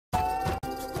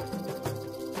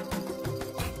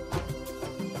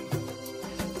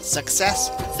Success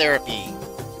Therapy.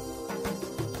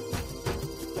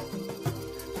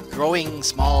 Growing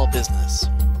small business.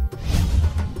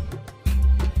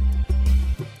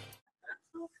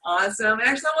 Awesome.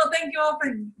 Excellent. Well, thank you all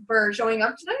for showing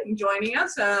up tonight and joining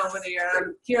us, whether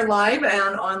you're here live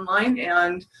and online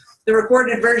and the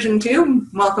recorded version too.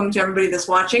 Welcome to everybody that's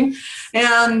watching.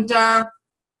 And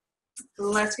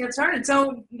let's get started.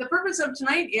 So the purpose of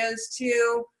tonight is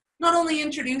to not only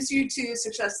introduce you to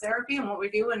Success Therapy and what we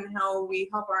do and how we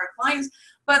help our clients,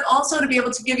 but also to be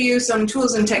able to give you some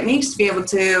tools and techniques to be able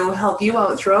to help you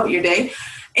out throughout your day.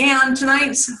 And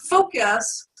tonight's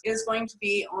focus is going to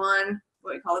be on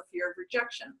what we call the fear of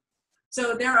rejection.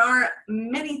 So there are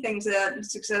many things that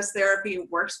Success Therapy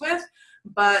works with,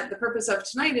 but the purpose of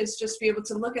tonight is just to be able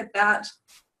to look at that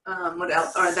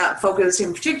that focus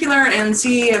in particular and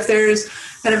see if there's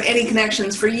kind of any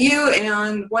connections for you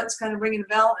and what's kind of ringing a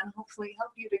bell, and hopefully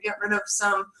help you to get rid of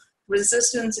some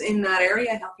resistance in that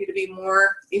area, help you to be more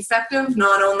effective,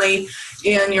 not only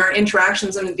in your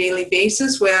interactions on a daily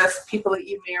basis with people that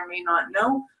you may or may not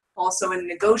know, also in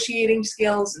negotiating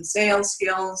skills and sales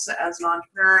skills as an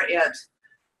entrepreneur.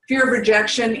 Fear of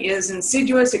rejection is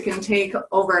insidious. It can take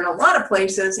over in a lot of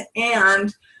places,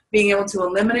 and being able to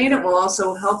eliminate it will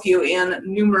also help you in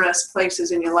numerous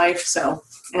places in your life.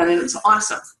 And it's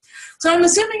awesome. So I'm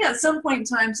assuming at some point in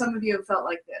time, some of you have felt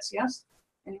like this, yes?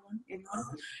 Anyone?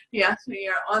 Yeah, so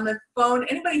you're on the phone.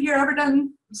 Anybody here ever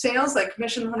done sales, like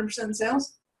commission 100%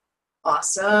 sales?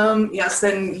 Awesome. Yes,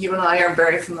 then you and I are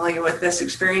very familiar with this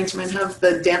experience. You might have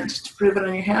the dent to prove it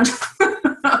on your hand.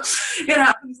 It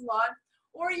happens a lot.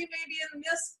 Or you may be in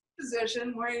this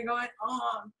position where you're going,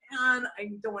 oh man, I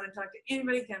don't want to talk to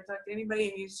anybody, can't talk to anybody,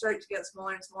 and you start to get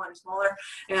smaller and smaller and smaller,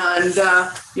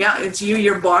 and it's you,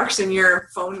 your box, and your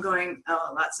phone going,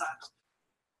 oh, that sucks.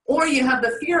 Or you have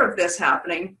the fear of this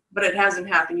happening, but it hasn't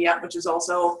happened yet, which is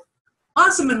also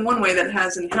awesome in one way that it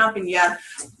hasn't happened yet,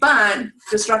 but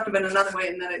destructive in another way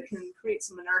in that it can create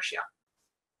some inertia.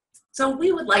 So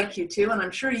we would like you to, and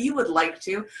I'm sure you would like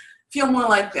to, feel more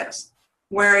like this,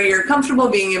 where you're comfortable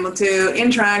being able to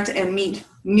interact and meet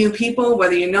new people,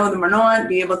 whether you know them or not,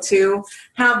 be able to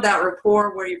have that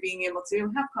rapport where you're being able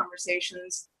to have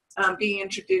conversations, being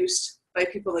introduced by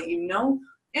people that you know,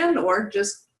 and or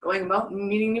just going about and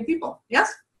meeting new people.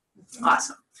 Yes?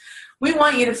 Awesome. We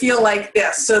want you to feel like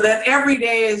this, so that every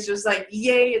day is just like,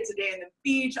 yay, it's a day on the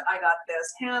beach, I got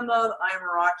this handled, I'm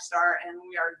a rock star, and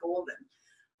we are golden.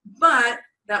 But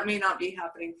that may not be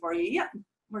happening for you yet.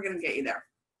 We're going to get you there.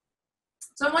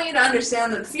 So I want you to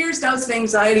understand that fears, doubts, and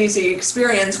anxieties that you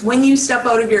experience when you step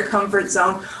out of your comfort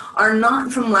zone are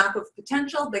not from lack of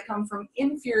potential. They come from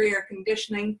inferior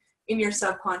conditioning in your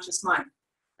subconscious mind.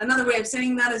 Another way of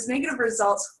saying that is negative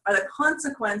results are the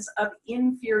consequence of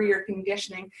inferior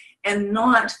conditioning and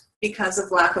not because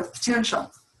of lack of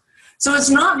potential. So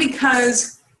it's not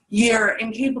because you're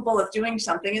incapable of doing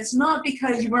something. It's not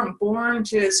because you weren't born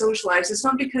to socialize. It's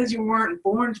not because you weren't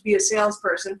born to be a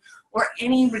salesperson or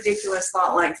any ridiculous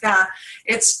thought like that.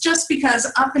 It's just because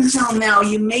up until now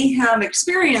you may have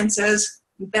experiences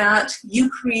that you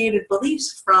created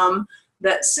beliefs from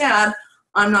that said,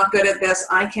 I'm not good at this,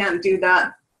 I can't do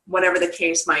that, whatever the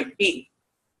case might be.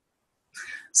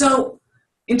 So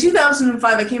in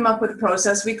 2005, I came up with a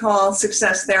process we call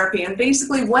Success Therapy. And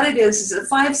basically what it is a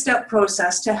 5-step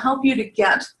process to help you to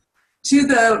get to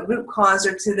the root cause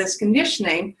or to this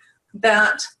conditioning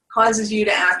that causes you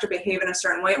to act or behave in a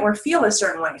certain way or feel a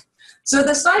certain way. So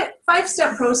the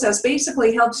 5-step process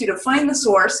basically helps you to find the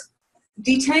source,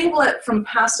 detangle it from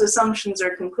past assumptions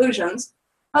or conclusions,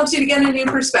 helps you to get a new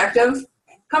perspective,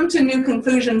 come to new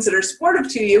conclusions that are supportive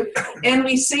to you, and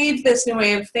we save this new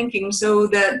way of thinking so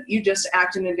that you just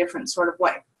act in a different sort of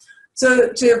way.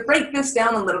 So to break this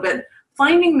down a little bit,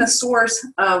 finding the source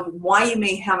of why you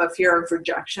may have a fear of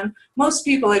rejection. Most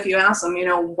people, if you ask them,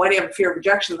 why do you have a fear of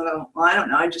rejection? They'll go, well, I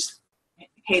don't know, I just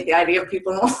hate the idea of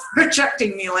people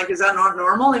rejecting me. Like, is that not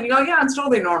normal? And you go, yeah, it's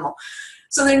totally normal.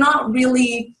 So they're not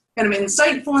really kind of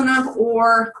insightful enough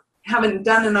or haven't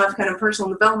done enough kind of personal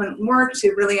development work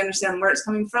to really understand where it's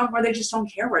coming from, or they just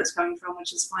don't care where it's coming from,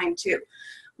 which is fine too.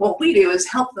 What we do is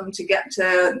help them to get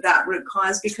to that root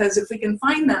cause, because if we can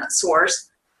find that source,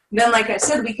 then like I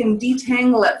said, we can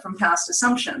detangle it from past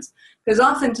assumptions. Because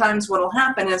oftentimes what will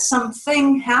happen is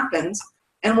something happens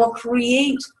and we'll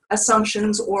create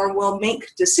assumptions or we'll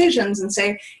make decisions and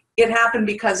say, it happened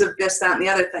because of this, that, and the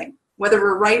other thing, whether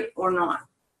we're right or not.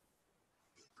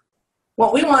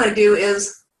 What we want to do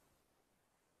is,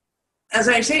 as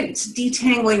I say, it's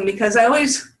detangling, because I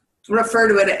always refer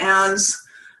to it as,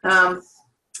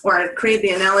 or I create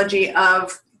the analogy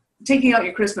of taking out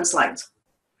your Christmas lights.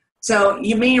 So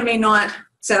you may or may not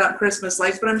set up Christmas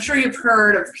lights, but I'm sure you've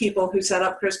heard of people who set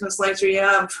up Christmas lights, or you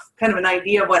have kind of an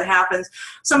idea of what happens.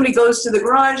 Somebody goes to the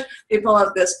garage, they pull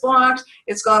out this box,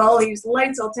 it's got all these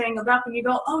lights all tangled up, and you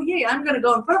go, oh yeah, I'm going to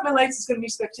go and put up my lights, it's going to be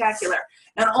spectacular.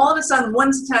 And all of a sudden,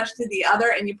 one's attached to the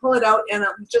other, and you pull it out, and it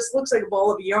just looks like a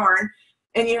ball of yarn,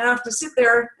 and you have to sit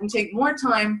there and take more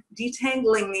time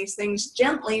detangling these things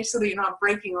gently so that you're not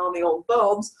breaking all the old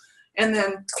bulbs, and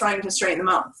then trying to straighten them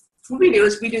out. What we do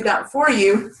is we do that for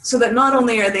you so that not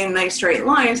only are they nice straight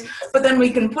lines, but then we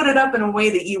can put it up in a way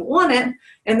that you want it,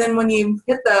 and then when you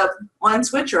hit the on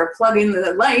switch or plug in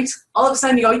the light, all of a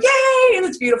sudden you go, yay, and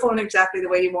it's beautiful and exactly the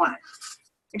way you want it.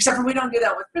 Except for we don't do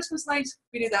that with Christmas lights,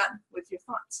 we do that with your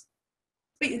thoughts.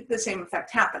 But the same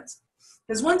effect happens.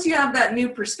 Because once you have that new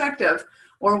perspective,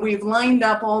 or we've lined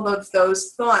up all of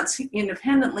those thoughts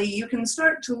independently, you can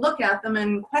start to look at them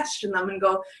and question them and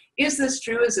go, is this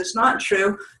true? Is this not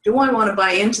true? Do I want to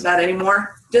buy into that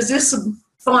anymore? Does this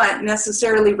thought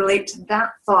necessarily relate to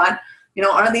that thought? You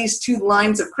know, are these two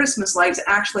lines of Christmas lights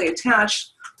actually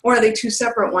attached, or are they two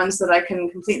separate ones that I can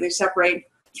completely separate,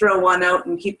 throw one out,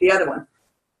 and keep the other one?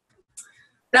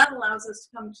 That allows us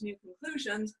to come to new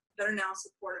conclusions that are now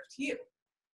supportive to you.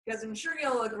 Because I'm sure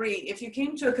you'll agree, if you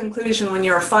came to a conclusion when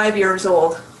you were 5 years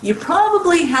old, you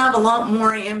probably have a lot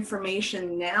more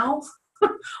information now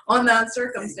on that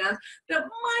circumstance that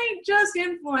might just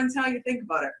influence how you think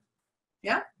about it.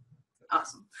 Yeah?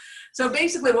 Awesome. So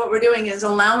basically what we're doing is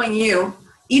allowing you,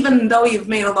 even though you've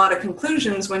made a lot of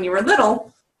conclusions when you were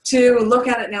little, to look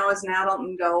at it now as an adult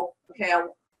and go, okay,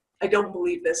 I don't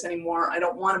believe this anymore. I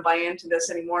don't want to buy into this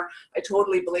anymore. I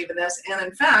totally believe in this. And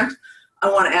in fact, I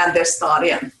want to add this thought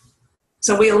in.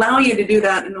 So we allow you to do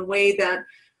that in a way that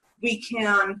we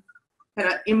can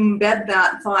kind of embed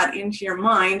that thought into your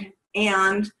mind,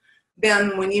 and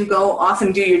then when you go off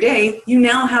and do your day, you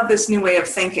now have this new way of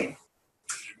thinking.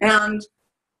 And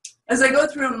as I go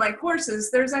through in my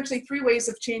courses, there's actually 3 ways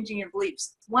of changing your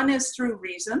beliefs. One is through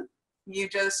reason. You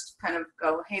just kind of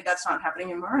go, hey, that's not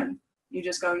happening anymore, and you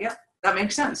just go, yep, that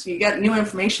makes sense. You get new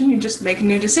information, you just make a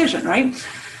new decision, right?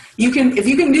 If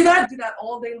you can do that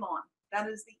all day long. That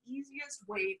is the easiest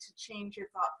way to change your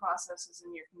thought processes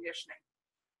and your conditioning.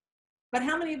 But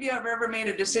how many of you have ever made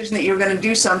a decision that you were going to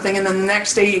do something, and then the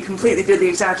next day you completely did the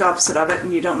exact opposite of it,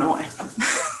 and you don't know why?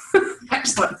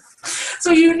 Excellent.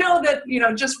 So you know that,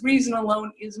 just reason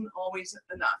alone isn't always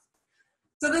enough.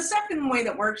 So the second way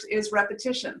that works is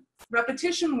repetition.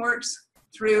 Repetition works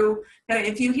through,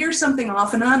 if you hear something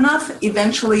often enough,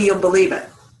 eventually you'll believe it.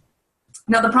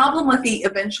 Now the problem with the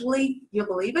eventually you'll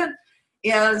believe it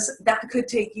is that could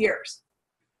take years.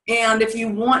 And if you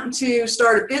want to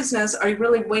start a business, are you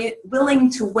really willing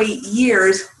to wait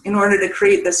years in order to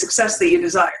create the success that you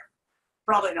desire?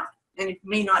 Probably not. And you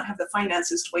may not have the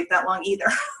finances to wait that long either.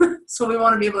 So we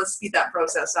want to be able to speed that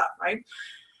process up, right?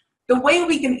 The way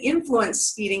we can influence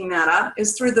speeding that up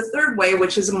is through the third way,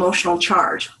 which is emotional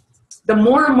charge. The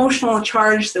more emotional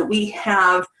charge that we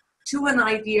have to an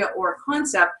idea or a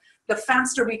concept, the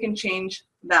faster we can change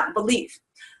that belief.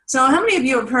 So how many of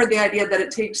you have heard the idea that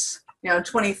it takes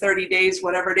 20, 30 days,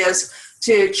 whatever it is,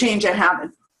 to change a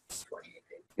habit?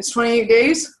 It's 28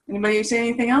 days? Anybody say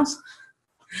anything else?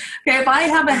 Okay, if I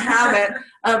have a habit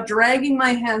of dragging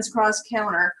my hands across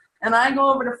counter, and I go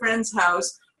over to a friend's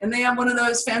house, and they have one of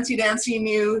those fancy dancy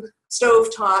new stove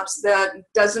tops that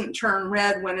doesn't turn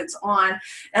red when it's on,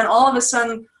 and all of a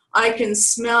sudden I can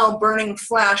smell burning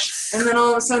flesh, and then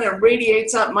all of a sudden it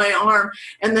radiates up my arm,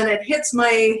 and then it hits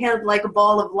my head like a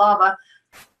ball of lava.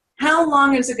 How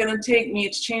long is it going to take me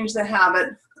to change the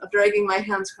habit of dragging my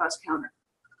hands across counter?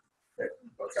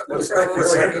 About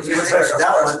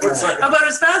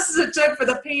as fast as it took for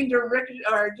the pain to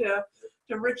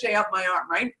ricochet up my arm,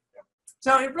 right?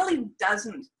 So it really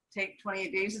doesn't take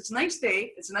 28 days. It's a nice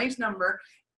day. It's a nice number.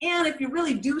 And if you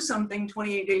really do something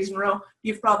 28 days in a row,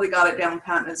 you've probably got it down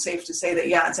pat, and it's safe to say that,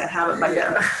 yeah, it's a habit by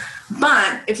then.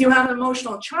 But if you have an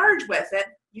emotional charge with it,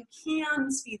 you can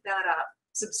speed that up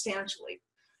substantially.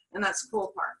 And that's the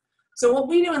cool part. So what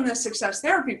we do in this success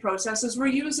therapy process is we're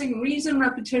using reason,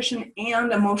 repetition,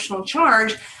 and emotional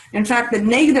charge. In fact, the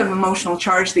negative emotional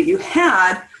charge that you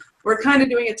had, we're kind of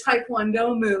doing a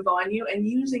taekwondo move on you and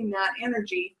using that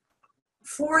energy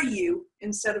for you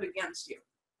instead of against you.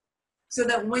 So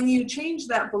that when you change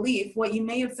that belief, what you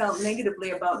may have felt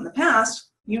negatively about in the past,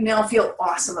 you now feel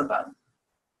awesome about.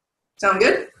 Sound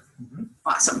good? Mm-hmm.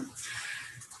 Awesome.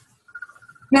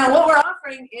 Now, what we're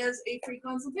offering is a free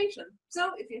consultation.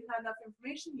 So if you've had enough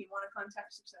information, you want to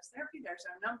contact Success Therapy, there's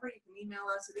our number. You can email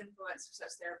us at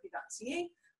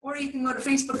info@successtherapy.ca, or you can go to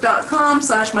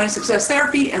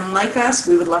facebook.com/mysuccesstherapy and like us.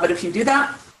 We would love it if you do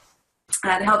that.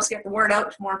 It helps get the word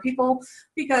out to more people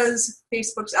because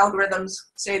Facebook's algorithms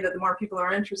say that the more people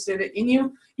are interested in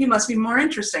you, you must be more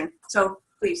interesting. So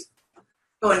please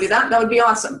go and do that. That would be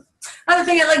awesome. Another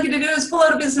thing I'd like you to do is pull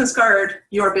out a business card.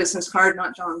 Your business card,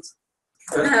 not John's.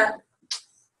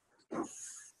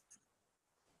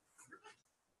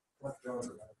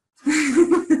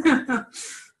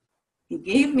 He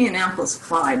gave me an ample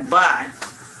supply, but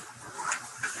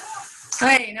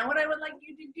hey, now what I would like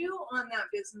you to do on that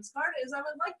business card is I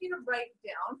would like you to write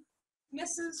down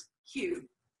Mrs. Q,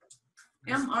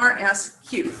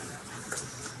 MRSQ,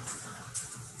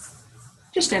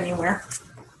 just anywhere.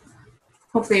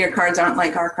 Hopefully your cards aren't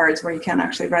like our cards where you can't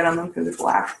actually write on them because it's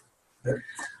black.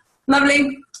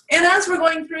 Lovely. And as we're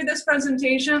going through this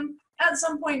presentation, at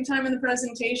some point in time in the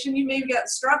presentation, you may get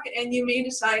struck and you may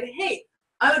decide, hey,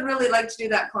 I would really like to do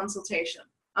that consultation.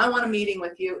 I want a meeting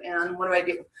with you, and what do I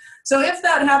do? So if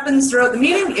that happens throughout the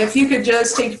meeting, if you could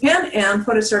just take a pen and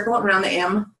put a circle around the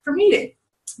M for meeting,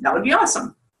 that would be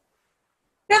awesome.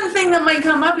 The other thing that might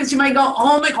come up is you might go,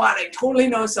 oh my God, I totally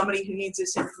know somebody who needs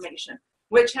this information,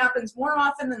 which happens more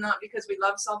often than not because we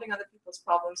love solving other people's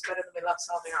problems better than we love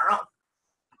solving our own.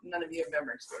 None of you have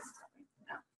ever experienced that.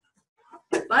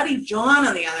 No. Buddy John,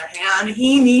 on the other hand,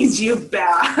 he needs you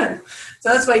bad. So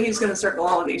that's why he's going to circle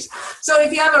all of these. So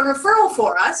if you have a referral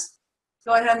for us,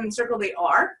 go ahead and circle the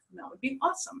R. That would be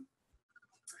awesome.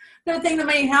 The other thing that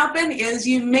may happen is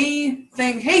you may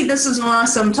think, hey, this is an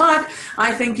awesome talk.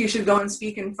 I think you should go and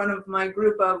speak in front of my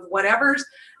group of whatevers,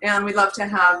 and we'd love to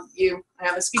have you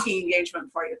have a speaking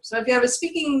engagement for you. So if you have a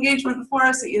speaking engagement for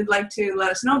us that you'd like to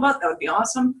let us know about, that would be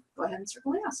awesome. Go ahead and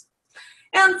circle yes.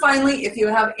 And finally, if you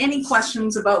have any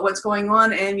questions about what's going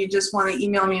on and you just want to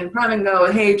email me in private and go,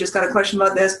 hey, just got a question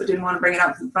about this but didn't want to bring it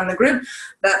up in front of the group,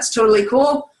 that's totally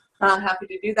cool. Happy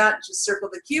to do that. Just circle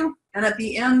the Q. And at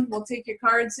the end, we'll take your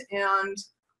cards and,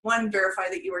 one, verify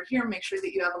that you are here. Make sure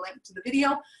that you have a link to the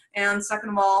video. And second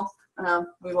of all,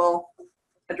 we will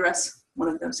address one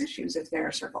of those issues if they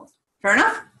are circled. Fair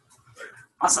enough?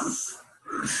 Awesome.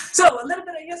 So a little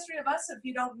bit of history of us, if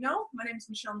you don't know. My name is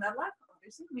Michelle Nedelec.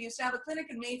 Obviously, we used to have a clinic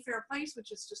in Mayfair Place,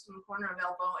 which is just in the corner of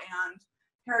Elbow and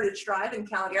Heritage Drive in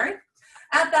Calgary.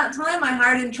 At that time, I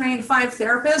hired and trained 5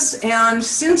 therapists, and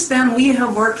since then, we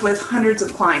have worked with hundreds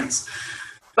of clients.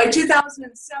 By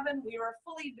 2007, we were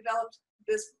fully developed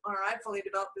this, or I fully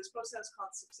developed this process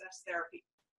called success therapy.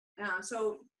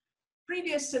 So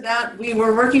previous to that, we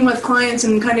were working with clients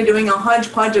and kind of doing a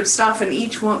hodgepodge of stuff, and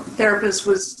each therapist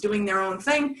was doing their own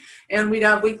thing. And we'd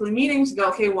have weekly meetings to go,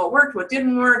 okay, what worked, what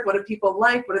didn't work, what do people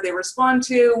like, what do they respond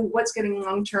to, what's getting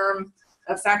long-term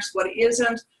effects, what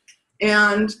isn't.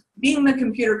 And being the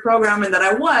computer programmer that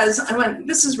I went,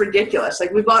 this is ridiculous.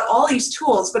 Like, we've got all these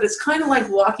tools, but it's kind of like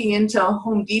walking into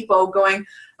Home Depot going,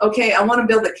 okay, I want to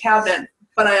build a cabinet,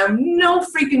 but I have no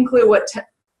freaking clue what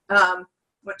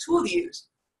tool to use.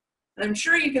 And I'm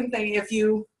sure you can think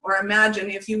imagine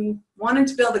if you wanted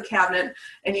to build a cabinet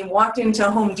and you walked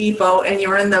into Home Depot and you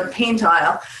were in the paint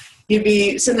aisle, you'd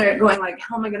be sitting there going like,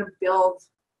 how am I going to build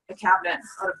a cabinet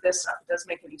out of this stuff? It doesn't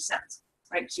make any sense.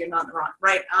 Right, because you're not in the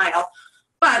right aisle.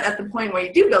 But at the point where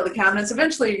you do build the cabinets,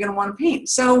 eventually you're going to want to paint.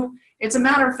 So it's a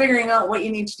matter of figuring out what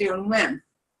you need to do and when.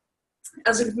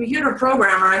 As a computer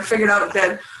programmer, I figured out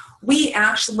that we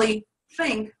actually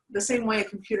think the same way a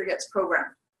computer gets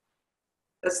programmed.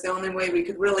 That's the only way we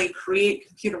could really create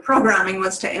computer programming,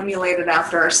 was to emulate it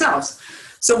after ourselves.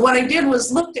 So what I did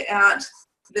was looked at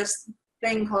this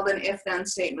thing called an if-then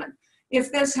statement.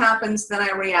 If this happens, then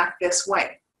I react this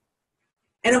way.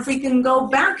 And if we can go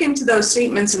back into those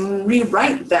statements and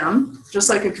rewrite them, just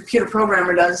like a computer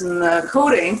programmer does in the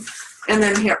coding, and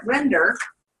then hit render,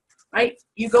 right?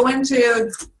 You go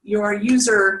into your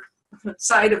user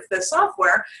side of the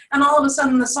software, and all of a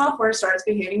sudden the software starts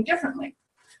behaving differently.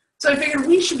 So I figured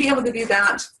we should be able to do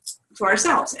that to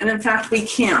ourselves. And in fact, we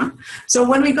can. So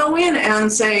when we go in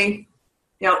and say,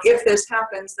 if this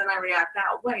happens, then I react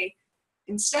that way,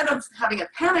 instead of having a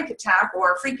panic attack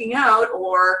or freaking out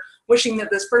or wishing that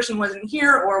this person wasn't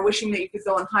here or wishing that you could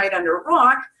go and hide under a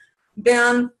rock,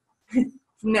 then from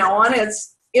now on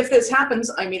it's, if this happens,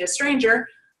 I meet a stranger,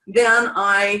 then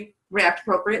I react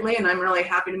appropriately and I'm really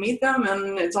happy to meet them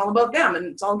and it's all about them and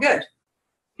it's all good.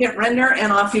 Hit render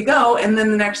and off you go, and then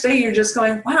the next day you're just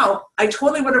going, wow, I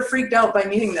totally would have freaked out by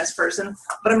meeting this person,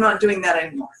 but I'm not doing that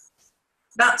anymore.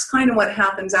 That's kind of what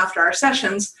happens after our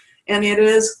sessions, and it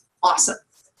is awesome.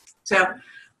 So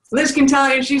Liz can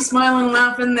tell you, she's smiling and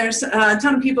laughing. There's a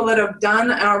ton of people that have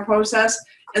done our process,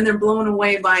 and they're blown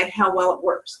away by how well it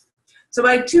works. So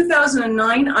by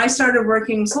 2009, I started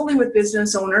working solely with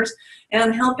business owners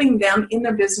and helping them in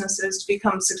their businesses to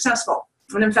become successful.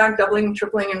 And in fact, doubling,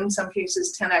 tripling, and in some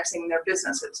cases, 10xing their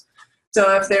businesses.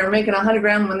 So if they're making 100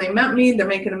 grand when they met me, they're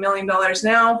making $1 million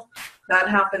now. That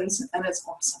happens, and it's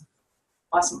awesome.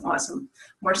 Awesome, awesome.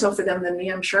 More so for them than me,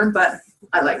 I'm sure, but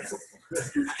I like it.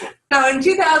 So in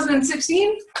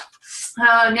 2016,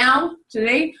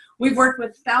 today, we've worked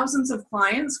with thousands of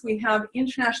clients. We have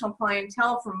international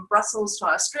clientele from Brussels to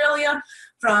Australia,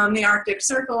 from the Arctic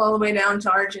Circle all the way down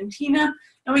to Argentina.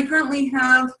 And we currently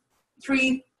have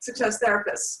 3 success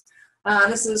therapists.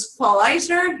 This is Paul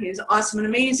Eisner. He's awesome and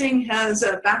amazing, has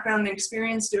a background and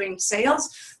experience doing sales.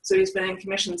 So he's been in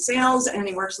commission sales, and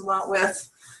he works a lot with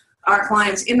our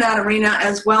clients in that arena,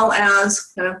 as well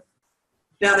as kind of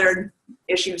the other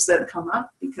issues that come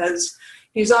up, because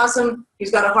he's awesome.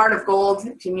 He's got a heart of gold.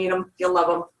 If you meet him, you'll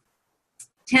love him.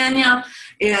 Tanya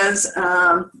is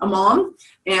a mom,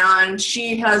 and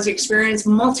she has experienced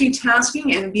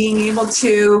multitasking and being able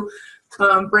to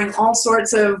bring all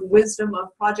sorts of wisdom of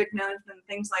project management and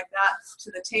things like that to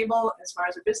the table as far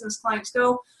as her business clients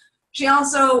go. She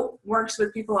also works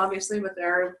with people, obviously, with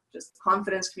their just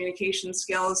confidence, communication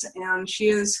skills, and she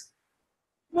is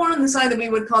more on the side that we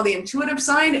would call the intuitive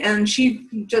side, and she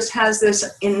just has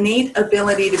this innate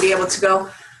ability to be able to go,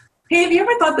 hey, have you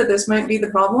ever thought that this might be the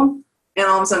problem? And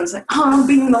all of a sudden it's like, oh,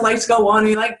 being the lights go on, and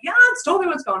you're like, yeah, it's totally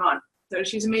what's going on. So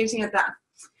she's amazing at that.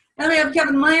 And then we have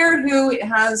Kevin Meyer, who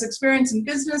has experience in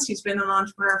business. He's been an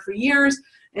entrepreneur for years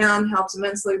and helps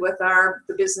immensely with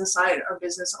the business side, our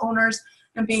business owners,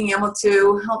 and being able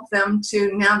to help them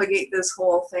to navigate this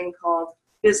whole thing called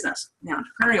business, the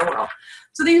entrepreneurial world.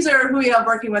 So these are who we have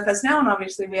working with us now, and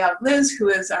obviously we have Liz, who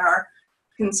is our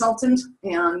consultant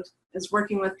and is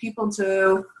working with people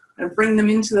to bring them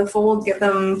into the fold, get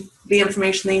them the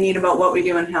information they need about what we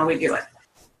do and how we do it.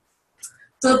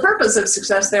 So the purpose of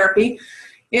success therapy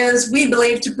is, we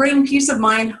believe, to bring peace of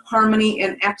mind, harmony,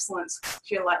 and excellence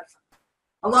to your life.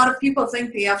 A lot of people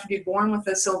think that you have to be born with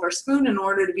a silver spoon in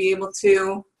order to be able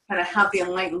to kind of have the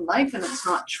enlightened life, and it's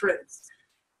not true.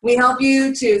 We help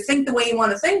you to think the way you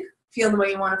want to think, feel the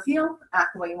way you want to feel,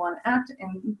 act the way you want to act,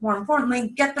 and more importantly,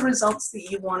 get the results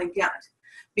that you want to get.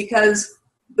 Because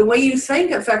the way you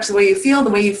think affects the way you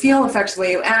feel affects the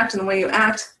way you act, and the way you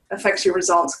act affects your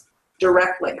results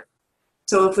directly.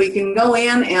 So if we can go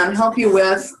in and help you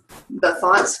with the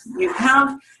thoughts you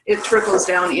have, it trickles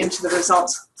down into the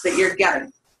results that you're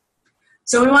getting.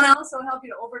 So we want to also help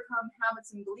you to overcome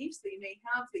habits and beliefs that you may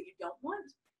have that you don't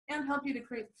want, and help you to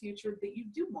create the future that you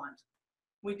do want.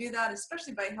 We do that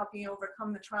especially by helping you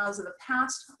overcome the trials of the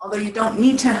past, although you don't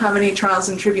need to have any trials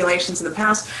and tribulations of the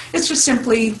past. It's just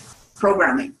simply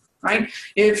programming, right?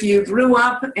 If you grew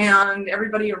up and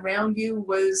everybody around you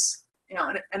was,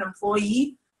 an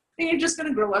employee, then you're just going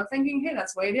to grow up thinking, hey,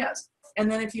 that's the way it is. And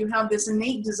then if you have this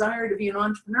innate desire to be an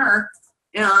entrepreneur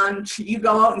and you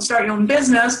go out and start your own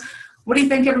business, what do you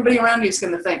think everybody around you is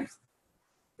going to think?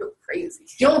 You're crazy.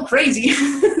 You're crazy.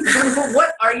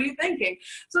 What are you thinking?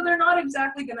 So they're not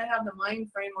exactly going to have the mind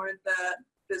frame or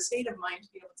the state of mind to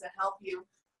be able to help you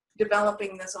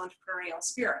developing this entrepreneurial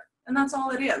spirit. And that's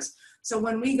all it is. So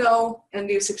when we go and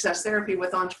do success therapy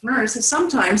with entrepreneurs,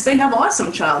 sometimes they have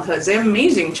awesome childhoods. They have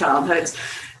amazing childhoods.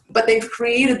 But they've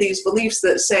created these beliefs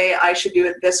that say, I should do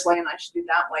it this way and I should do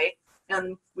that way.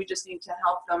 And we just need to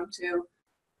help them to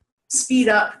speed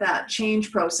up that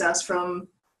change process from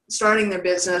starting their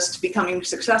business to becoming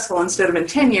successful, instead of in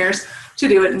 10 years, to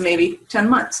do it in maybe 10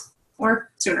 months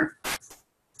or sooner.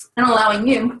 And allowing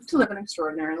you to live an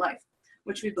extraordinary life,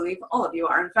 which we believe all of you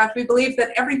are. In fact, we believe that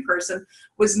every person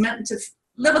was meant to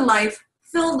live a life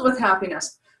filled with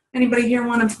happiness. Anybody here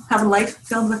want to have a life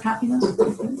filled with happiness?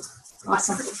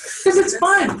 Awesome. Because it's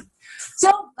fun.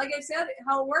 So, like I said,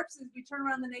 how it works is we turn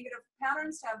around the negative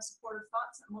patterns to have supportive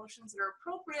thoughts and emotions that are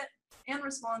appropriate and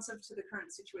responsive to the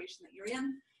current situation that you're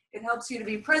in. It helps you to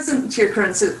be present to your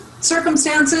current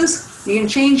circumstances. You can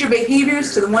change your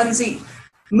behaviors to the ones that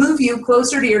move you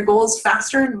closer to your goals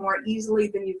faster and more easily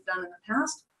than you've done in the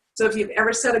past. So if you've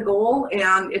ever set a goal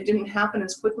and it didn't happen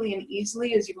as quickly and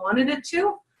easily as you wanted it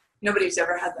to, nobody's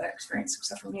ever had that experience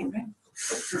except for me,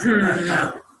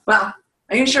 right? Well,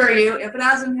 I can assure you, if it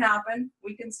hasn't happened,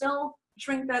 we can still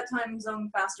shrink that time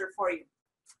zone faster for you.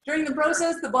 During the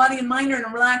process, the body and mind are in a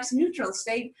relaxed, neutral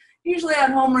state, usually at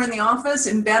home or in the office,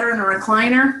 in bed or in a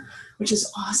recliner, which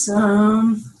is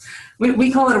awesome.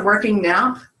 We call it a working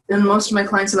nap, and most of my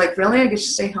clients are like, really? I get to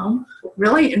stay home?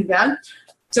 Really? In bed?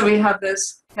 So we have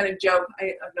this kind of joke.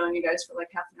 I've known you guys for like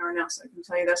half an hour now, so I can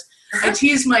tell you this. I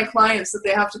tease my clients that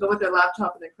they have to go with their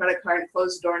laptop and their credit card and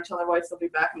close the door and tell their wife they'll be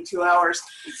back in 2 hours.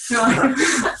 Like,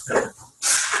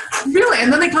 really?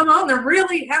 And then they come out and they're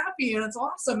really happy and it's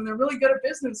awesome and they're really good at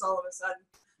business all of a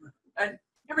sudden.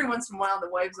 every once in a while the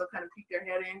wives will kind of peek their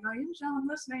head in and go, "Hey, Michelle, I'm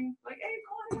listening." Like, hey,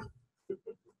 go on.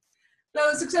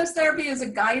 So success therapy is a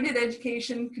guided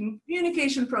education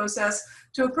communication process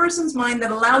to a person's mind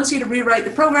that allows you to rewrite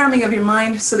the programming of your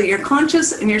mind so that your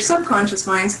conscious and your subconscious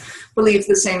minds believe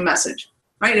the same message,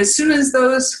 right? As soon as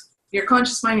your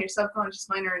conscious mind and your subconscious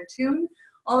mind are in tune,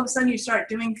 all of a sudden you start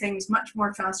doing things much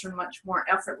more faster and much more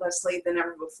effortlessly than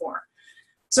ever before.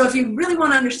 So if you really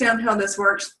want to understand how this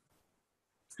works,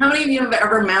 how many of you have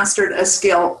ever mastered a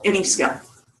skill, any skill?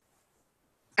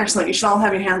 Excellent. You should all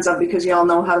have your hands up because you all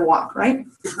know how to walk, right?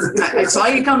 I saw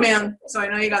you come in, so I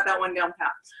know you got that one down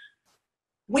pat.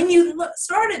 When you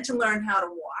started to learn how to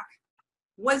walk,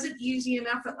 was it easy and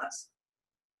effortless?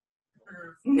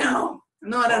 No,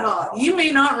 not at all. You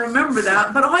may not remember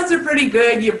that, but odds are pretty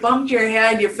good. You bumped your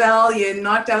head, you fell, you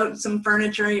knocked out some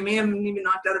furniture, you may have even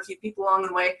knocked out a few people along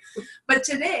the way. But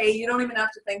today, you don't even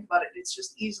have to think about it. It's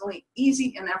just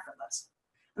easy and effortless.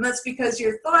 And that's because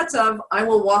your thoughts of, I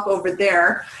will walk over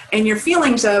there, and your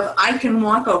feelings of, I can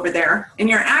walk over there, and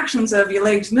your actions of your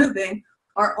legs moving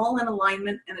are all in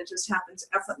alignment, and it just happens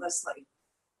effortlessly.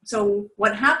 So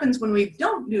what happens when we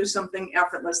don't do something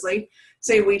effortlessly,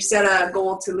 say we set a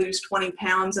goal to lose 20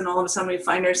 pounds, and all of a sudden we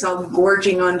find ourselves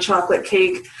gorging on chocolate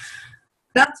cake,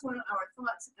 that's when our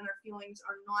thoughts and our feelings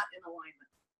are not in alignment.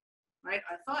 Right?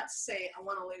 Our thoughts say, I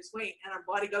want to lose weight, and our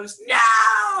body goes,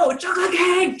 no,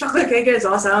 chocolate cake is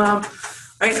awesome,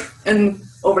 right? And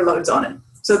overloads on it.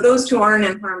 So those two aren't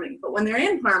in harmony. But when they're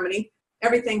in harmony,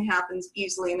 everything happens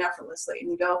easily and effortlessly. And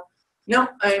you go, no,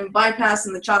 I'm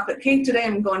bypassing the chocolate cake today.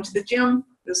 I'm going to the gym.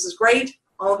 This is great.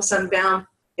 All of a sudden, bam,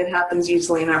 it happens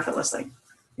easily and effortlessly.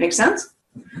 Make sense?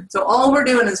 So all we're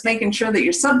doing is making sure that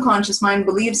your subconscious mind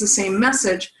believes the same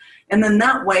message, and then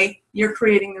that way, you're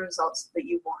creating the results that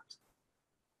you want.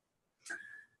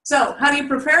 So how do you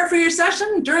prepare for your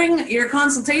session? During your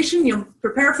consultation, you'll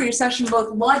prepare for your session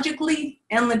both logically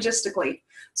and logistically.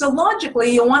 So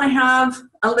logically, you'll want to have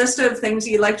a list of things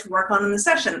that you'd like to work on in the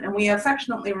session, and we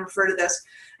affectionately refer to this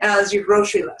as your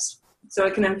grocery list. So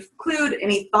it can include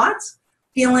any thoughts,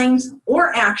 feelings,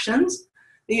 or actions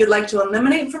that you'd like to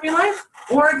eliminate from your life,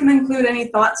 or it can include any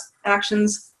thoughts,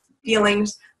 actions,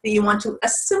 feelings that you want to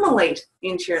assimilate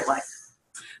into your life.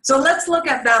 So let's look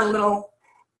at that a little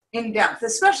in depth,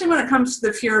 especially when it comes to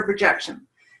the fear of rejection.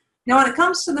 Now, when it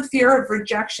comes to the fear of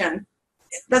rejection,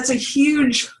 that's a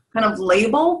huge kind of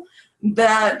label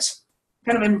that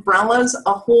kind of umbrellas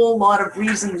a whole lot of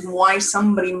reasons why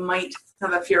somebody might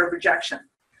have a fear of rejection.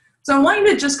 So I want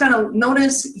you to just kind of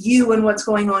notice you and what's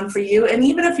going on for you. And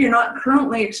even if you're not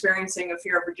currently experiencing a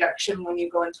fear of rejection when you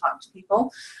go and talk to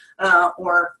people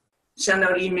or send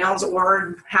out emails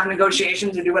or have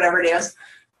negotiations or do whatever it is,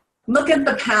 look at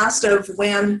the past of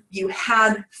when you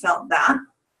had felt that.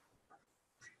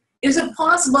 Is it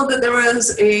possible that there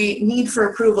was a need for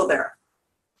approval there?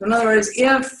 In other words,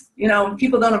 if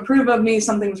people don't approve of me,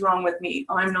 something's wrong with me.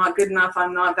 I'm not good enough,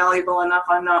 I'm not valuable enough,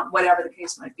 I'm not whatever the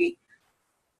case might be.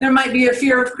 There might be a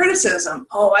fear of criticism.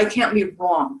 Oh, I can't be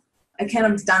wrong. I can't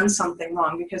have done something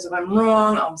wrong, because if I'm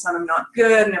wrong, all of a sudden I'm not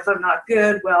good, and if I'm not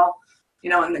good, well,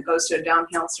 and it goes to a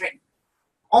downhill stream.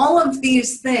 All of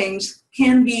these things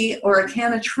can be or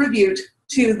can attribute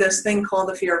to this thing called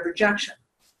the fear of rejection.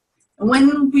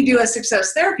 When we do a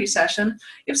success therapy session,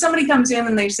 if somebody comes in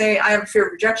and they say, I have a fear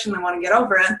of rejection, I want to get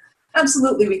over it,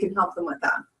 absolutely we can help them with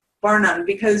that, bar none,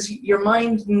 because your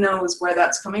mind knows where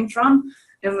that's coming from,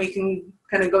 and we can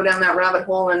kind of go down that rabbit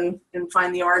hole and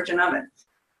find the origin of it.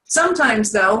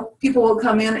 Sometimes, though, people will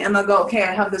come in and they'll go, okay,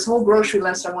 I have this whole grocery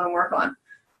list I want to work on.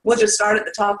 We'll just start at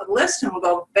the top of the list and we'll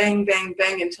go bang, bang,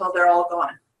 bang until they're all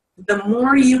gone. The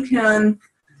more you can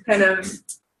kind of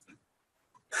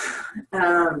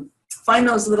find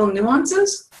those little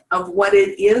nuances of what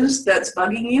it is that's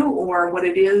bugging you or what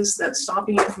it is that's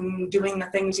stopping you from doing the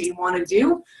things that you want to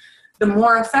do, the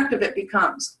more effective it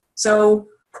becomes. So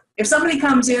if somebody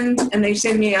comes in and they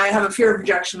say to me, I have a fear of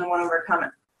rejection, I want to overcome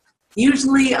it.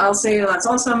 Usually I'll say, oh, that's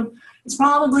awesome. It's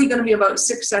probably going to be about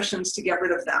 6 sessions to get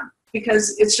rid of that,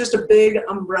 because it's just a big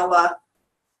umbrella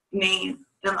name.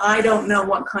 And I don't know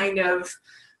what kind of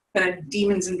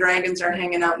demons and dragons are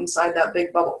hanging out inside that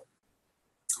big bubble.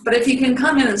 But if you can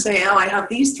come in and say, oh, I have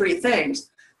these 3 things.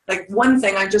 Like one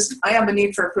thing, I have a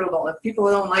need for approval. If people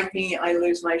don't like me, I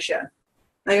lose my shit.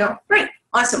 And I go, great,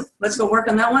 awesome. Let's go work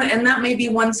on that one. And that may be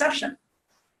 1 session,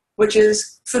 which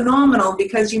is phenomenal,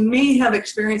 because you may have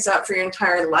experienced that for your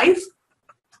entire life,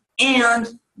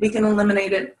 and we can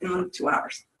eliminate it in 2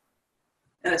 hours.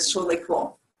 And it's totally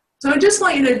cool. So I just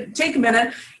want you to take a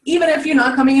minute, even if you're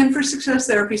not coming in for success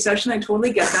therapy session, I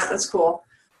totally get that, that's cool.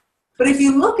 But if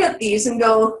you look at these and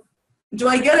go, do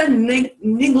I get a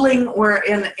niggling or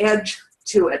an edge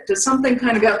to it? Does something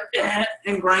kind of go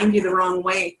and grind you the wrong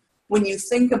way when you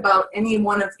think about any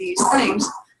one of these things?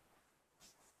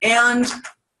 And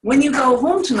when you go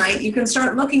home tonight, you can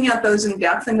start looking at those in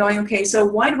depth and going, okay, so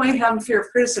why do I have fear of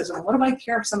criticism? What do I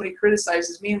care if somebody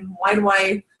criticizes me? And why do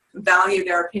I value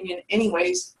their opinion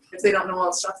anyways if they don't know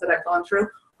all the stuff that I've gone through?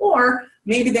 Or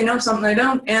maybe they know something I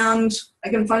don't and I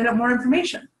can find out more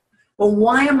information. Well,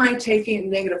 why am I taking it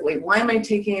negatively? Why am I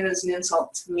taking it as an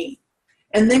insult to me?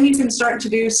 And then you can start to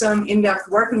do some in-depth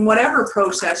work in whatever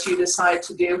process you decide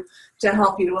to do to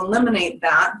help you to eliminate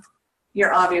that.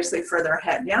 You're obviously further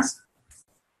ahead, yes?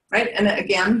 Right? And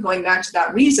again, going back to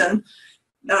that reason,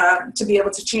 to be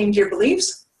able to change your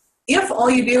beliefs, if all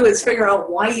you do is figure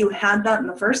out why you had that in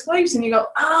the first place and you go,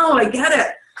 oh, I get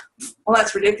it. Well,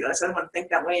 that's ridiculous. I don't want to think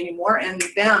that way anymore. And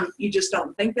then you just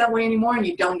don't think that way anymore and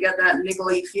you don't get that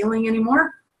niggly feeling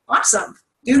anymore. Awesome.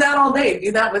 Do that all day.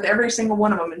 Do that with every single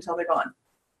one of them until they're gone.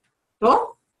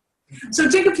 Cool? So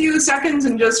take a few seconds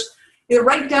and just either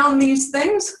write down these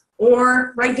things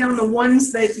or write down the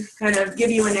ones that kind of give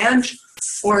you an edge,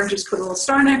 or just put a little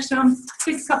star next to them.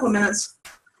 Take a couple of minutes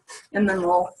and then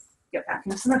we'll get back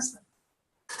into this.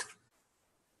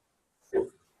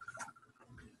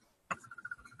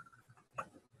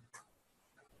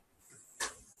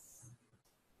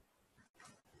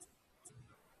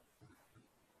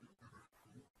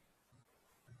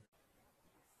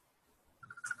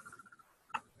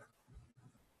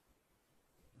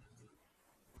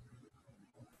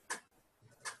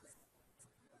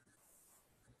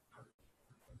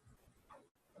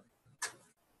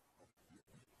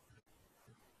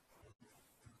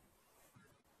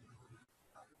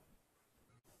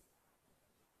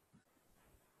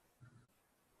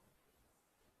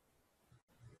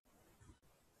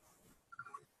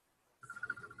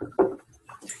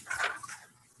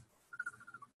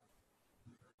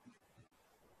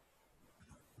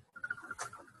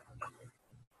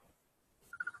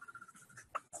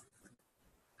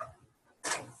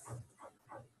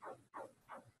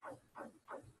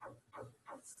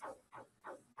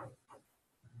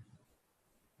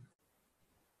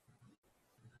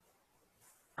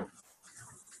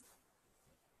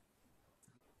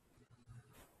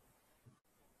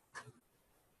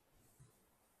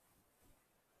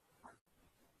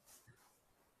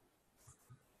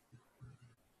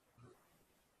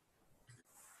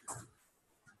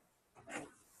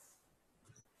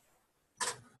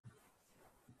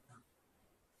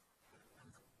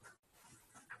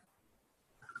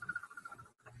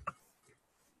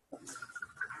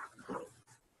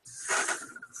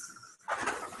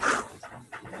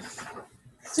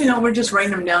 So, we're just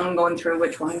writing them down and going through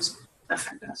which ones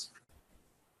affect us.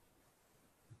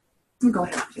 Go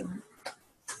ahead, feel it.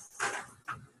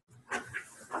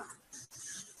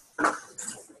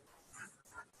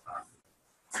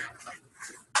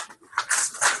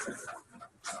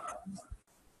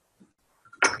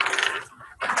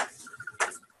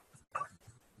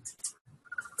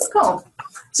 Cool.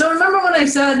 So remember when I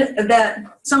said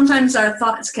that sometimes our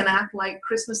thoughts can act like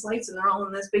Christmas lights and they're all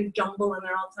in this big jumble and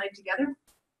they're all tied together?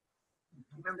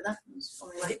 Remember that? It was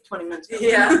only like 20 minutes ago.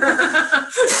 Yeah.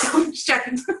 Just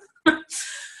checking.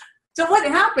 So what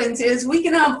happens is we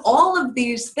can have all of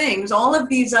these things, all of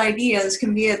these ideas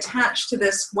can be attached to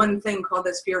this one thing called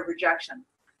this fear of rejection.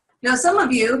 Now, some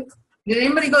of you, did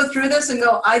anybody go through this and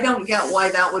go, I don't get why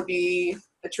that would be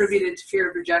attributed to fear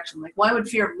of rejection? Like, why would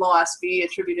fear of loss be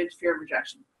attributed to fear of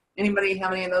rejection? Anybody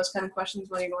have any of those kind of questions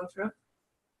while you're going through it?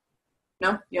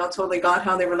 No? You all totally got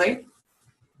how they relate?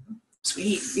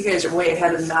 Sweet. You guys are way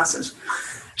ahead of the masses.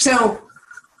 So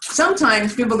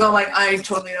sometimes people go like, I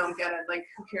totally don't get it. Like,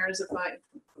 who cares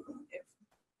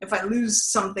if I lose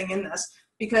something in this?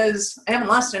 Because I haven't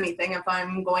lost anything if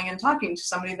I'm going and talking to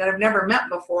somebody that I've never met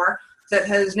before, that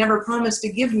has never promised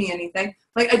to give me anything.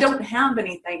 Like, I don't have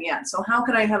anything yet, so how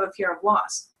could I have a fear of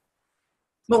loss?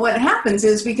 But what happens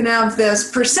is we can have this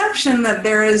perception that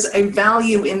there is a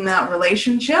value in that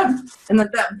relationship and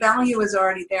that that value is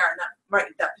already there, and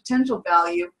that potential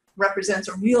value represents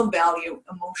a real value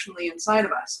emotionally inside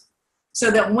of us.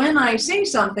 So that when I say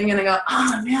something and I go,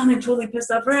 oh man, I totally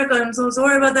pissed off Rick, I'm so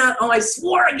sorry about that. Oh, I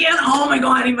swore again. Oh my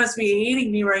God, he must be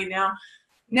hating me right now.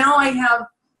 Now I have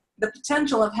the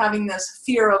potential of having this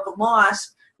fear of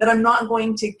loss, that I'm not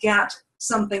going to get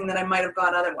something that I might have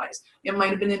got otherwise. It might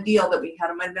have been a deal that we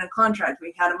had, it might have been a contract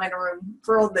we had, it might have been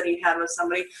a referral that he had with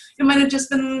somebody. It might have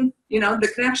just been,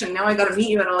 the connection. Now I got to meet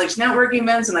you at all these networking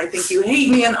events and I think you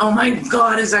hate me and oh my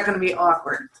God, is that going to be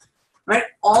awkward? Right?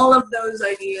 All of those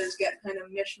ideas get kind of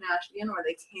mishmashed in, or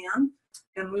they can,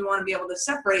 And we want to be able to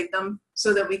separate them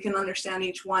so that we can understand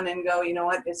each one and go, you know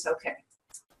what, it's okay.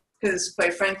 Because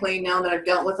quite frankly, now that I've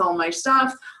dealt with all my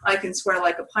stuff, I can swear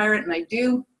like a pirate, and I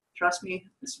do. Trust me,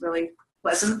 it's really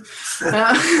pleasant.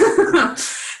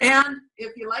 And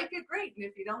if you like it, great. And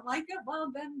if you don't like it,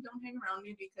 well, then don't hang around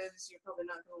me, because you're probably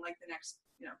not going to like the next,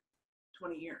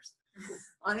 20 years.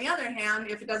 On the other hand,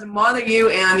 if it doesn't bother you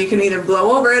and you can either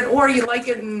blow over it or you like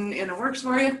it and it works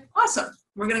for you, awesome.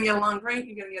 We're going to get along great.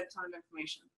 You're going to get a ton of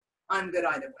information. I'm good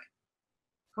either way.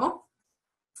 Cool?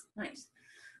 Nice.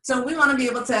 So we want to be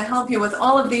able to help you with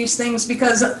all of these things,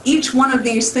 because each one of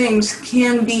these things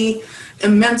can be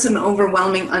immense and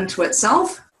overwhelming unto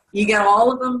itself. You get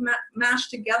all of them mashed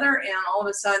together, and all of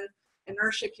a sudden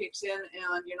inertia kicks in,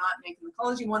 and you're not making the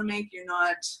calls you want to make, you're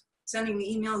not sending the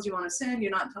emails you want to send,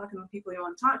 you're not talking to the people you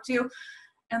want to talk to,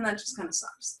 and that just kind of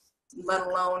sucks, let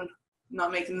alone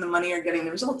not making the money or getting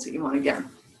the results that you want to get.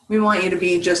 We want you to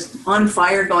be just on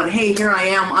fire going, hey, here I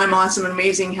am, I'm awesome and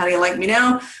amazing, how do you like me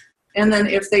now? And then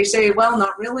if they say, well,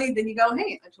 not really, then you go,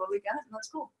 hey, I totally get it, and that's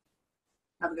cool.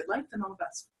 Have a good life, and all the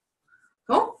best.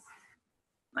 Cool?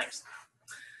 Nice.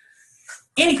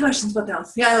 Any questions about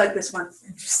that? Yeah, I like this one.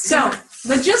 So,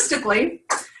 logistically,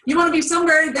 you want to be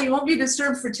somewhere that you won't be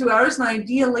disturbed for 2 hours, and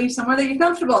ideally somewhere that you're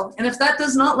comfortable. And if that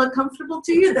does not look comfortable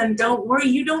to you, then don't worry,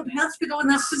 you don't have to go in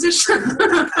that position.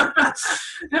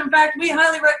 In fact, we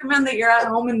highly recommend that you're at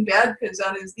home in bed, because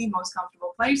that is the most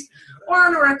comfortable place, or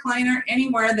on a recliner,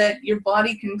 anywhere that your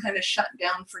body can kind of shut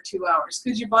down for 2 hours,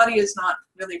 because your body is not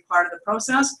really part of the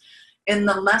process. And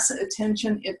the less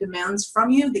attention it demands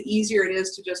from you, the easier it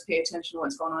is to just pay attention to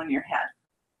what's going on in your head.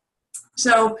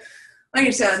 So, like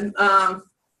I said,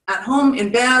 at home,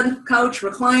 in bed, couch,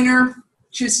 recliner.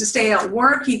 Choose to stay at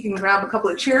work, you can grab a couple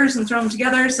of chairs and throw them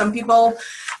together. Some people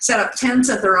set up tents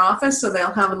at their office, so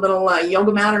they'll have a little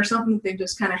yoga mat or something that they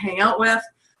just kind of hang out with.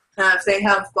 If they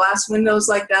have glass windows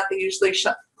like that, they usually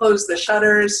close the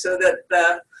shutters so that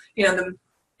the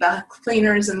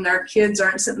cleaners and their kids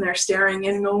aren't sitting there staring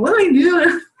in and going, what are you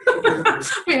doing?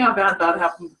 We have had that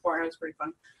happen before, and it was pretty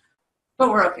fun. But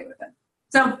we're okay with it.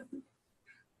 So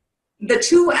the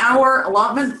 2 hour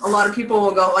allotment, a lot of people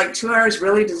will go, like, 2 hours,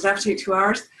 really? Does it have to take 2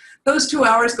 hours? Those 2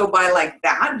 hours go by like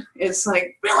that. It's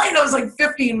like, really? That was like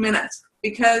 15 minutes,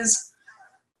 because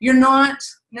you're not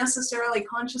necessarily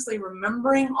consciously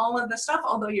remembering all of the stuff,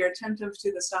 although you're attentive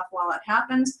to the stuff while it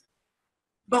happens.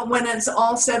 But when it's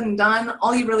all said and done,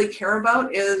 all you really care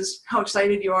about is how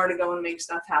excited you are to go and make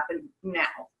stuff happen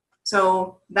now.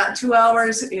 So that 2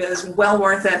 hours is well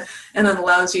worth it, and it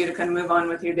allows you to kind of move on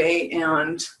with your day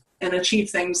and achieve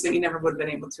things that you never would have been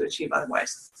able to achieve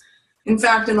otherwise. In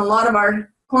fact, in a lot of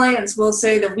our clients will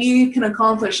say that we can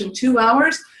accomplish in 2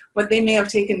 hours what they may have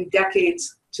taken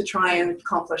decades to try and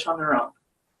accomplish on their own.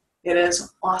 It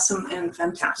is awesome and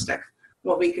fantastic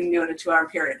what we can do in a 2 hour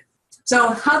period.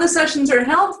 So how the sessions are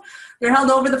held, they're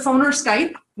held over the phone or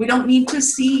Skype. We don't need to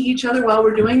see each other while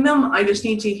we're doing them. I just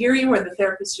need to hear you, or the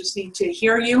therapists just need to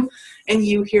hear you, and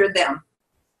you hear them.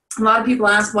 A lot of people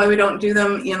ask why we don't do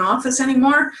them in office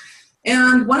anymore.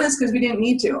 And one is because we didn't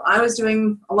need to. I was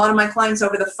doing a lot of my clients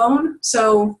over the phone,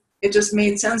 so it just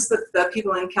made sense that the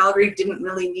people in Calgary didn't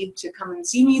really need to come and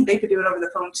see me. They could do it over the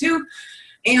phone too.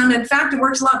 And in fact, it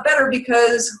works a lot better,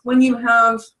 because when you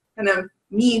have kind of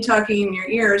me talking in your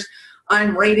ears,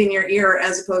 I'm right in your ear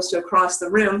as opposed to across the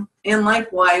room. And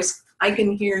likewise, I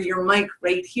can hear your mic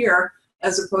right here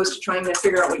as opposed to trying to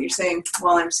figure out what you're saying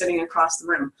while I'm sitting across the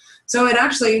room. So it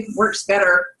actually works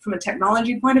better from a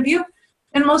technology point of view.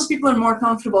 And most people are more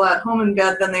comfortable at home in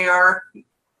bed than they are,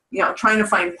 trying to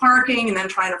find parking, and then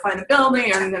trying to find the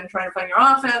building, and then trying to find your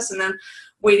office, and then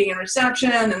waiting in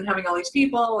reception and having all these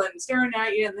people and staring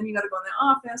at you, and then you got to go in the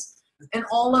office. And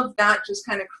all of that just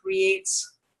kind of creates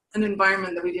an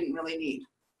environment that we didn't really need.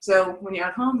 So when you're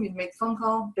at home, you make a phone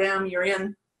call, bam, you're in,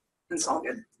 and it's all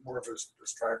good. More of a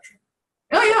distraction.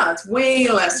 Oh yeah, it's way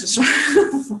less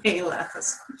distraction, way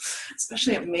less.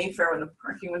 Especially at Mayfair when the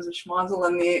parking was a schmozzle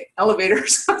and the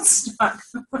elevators got stuck.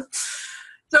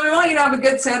 So we want you to have a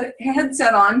good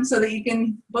headset on so that you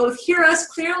can both hear us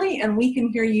clearly and we can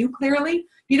hear you clearly.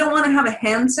 You don't want to have a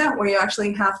handset where you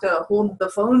actually have to hold the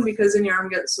phone, because then your arm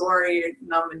gets sore, you're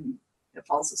numb, and it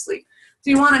falls asleep. So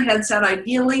you want a headset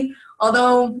ideally,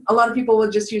 although a lot of people will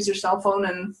just use their cell phone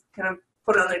and kind of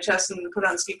put it on their chest and put it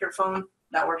on speakerphone.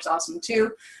 That works awesome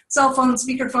too. Cell phones,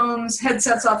 speakerphones,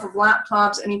 headsets off of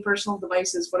laptops, any personal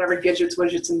devices, whatever gadgets,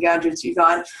 widgets, and gadgets you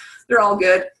got, they're all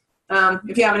good.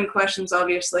 If you have any questions,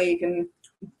 obviously, you can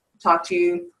talk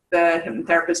to the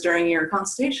hypnotherapist during your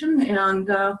consultation, and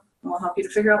we'll help you to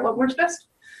figure out what works best.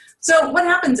 So what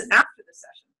happens after the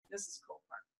session? This is the cool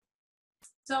part.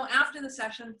 So after the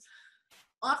session,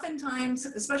 oftentimes,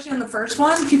 especially in the first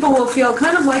one, people will feel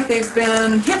kind of like they've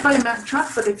been hit by a Mack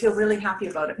truck, but they feel really happy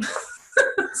about it.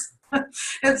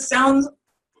 It sounds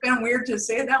kind of weird to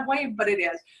say it that way, but it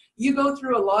is. You go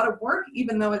through a lot of work,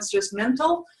 even though it's just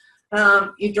mental.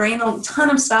 You drain a ton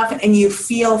of stuff and you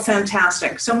feel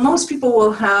fantastic. So most people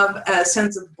will have a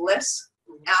sense of bliss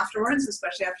afterwards,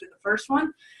 especially after the first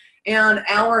one. And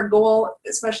our goal,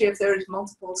 especially if there's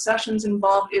multiple sessions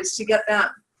involved, is to get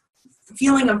that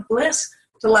feeling of bliss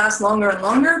to last longer and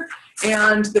longer.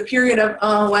 And the period of,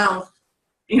 oh, wow,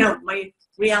 my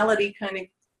reality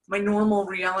my normal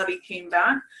reality came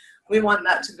back. We want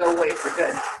that to go away for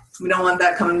good. We don't want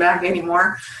that coming back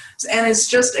anymore. And it's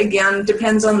just, again,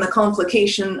 depends on the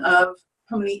complication of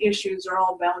how many issues are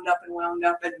all bound up and wound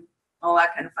up and all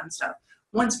that kind of fun stuff.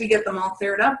 Once we get them all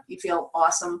cleared up, you feel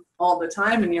awesome all the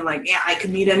time. And you're like, yeah, I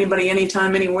can meet anybody,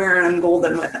 anytime, anywhere, and I'm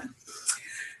golden with it.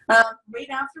 Right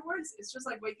afterwards, it's just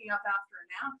like waking up after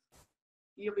a nap.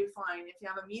 You'll be fine. If you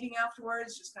have a meeting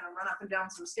afterwards, just kind of run up and down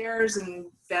some stairs and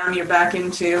down you're back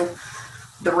into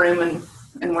the room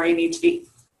and where you need to be.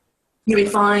 You'll be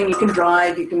fine. You can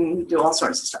drive. You can do all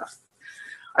sorts of stuff.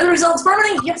 Are the results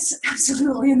permanent? Yes,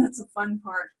 absolutely, and that's the fun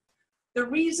part. The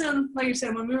reason, like I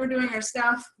said, when we were doing our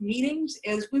staff meetings,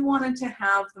 is we wanted to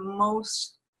have the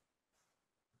most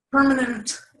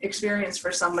permanent experience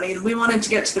for somebody. We wanted to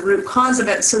get to the root cause of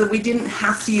it so that we didn't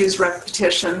have to use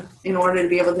repetition in order to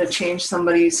be able to change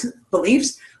somebody's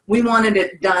beliefs. We wanted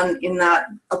it done in that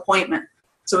appointment.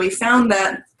 So we found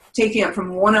that taking it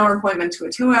from a 1 hour appointment to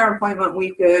a 2 hour appointment,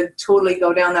 we could totally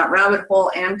go down that rabbit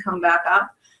hole and come back up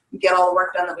and get all the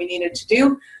work done that we needed to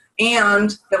do.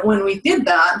 And that when we did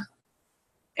that,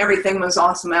 everything was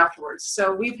awesome afterwards.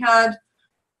 So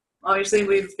obviously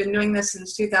we've been doing this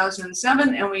since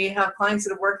 2007, and we have clients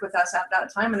that have worked with us at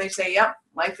that time, and they say, yep,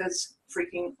 life is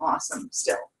freaking awesome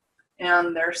still.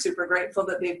 And they're super grateful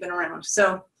that they've been around.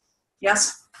 So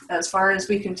yes, as far as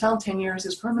we can tell, 10 years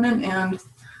is permanent, and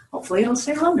hopefully it'll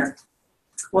stay longer.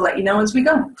 We'll let you know as we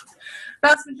go.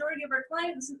 Vast majority of our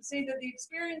clients say that the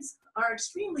experience are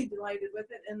extremely delighted with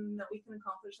it, and that we can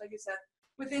accomplish, like I said,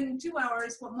 within 2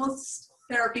 hours what most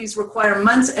therapies require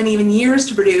months and even years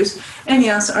to produce, and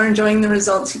yes, are enjoying the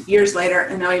results years later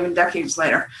and now even decades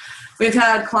later. We've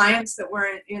had clients that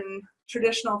were in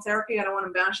traditional therapy. I don't want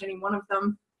to bash any one of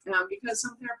them because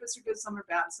some therapists are good, some are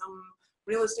bad. Some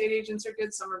real estate agents are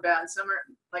good, some are bad. Some are,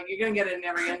 like, you're going to get it in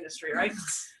every industry, right?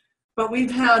 But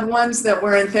we've had ones that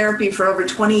were in therapy for over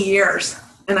 20 years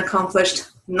and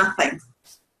accomplished nothing,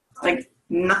 like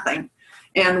nothing.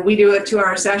 And we do a 2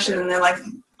 hour session and they're like,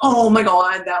 oh my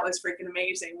God, that was freaking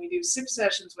amazing. We do 6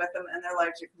 sessions with them and their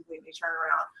lives are completely turned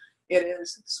around. It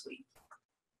is sweet.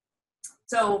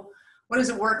 So what does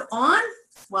it work on?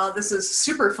 Well, this is a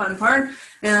super fun part.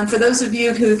 And for those of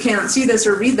you who can't see this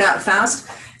or read that fast,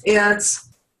 it's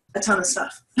a ton of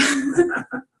stuff.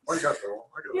 I got the one.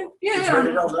 Yeah.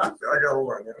 I got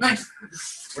one. Yeah. Nice.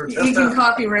 You can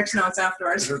copy Rick's notes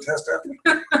afterwards. Is there a test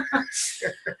after?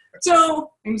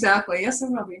 So, exactly. Yes, there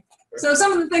will be. So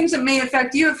some of the things that may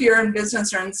affect you if you're in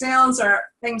business or in sales are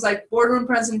things like boardroom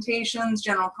presentations,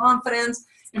 general confidence,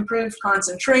 improved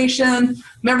concentration,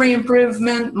 memory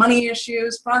improvement, money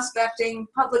issues, prospecting,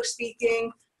 public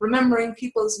speaking, remembering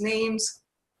people's names,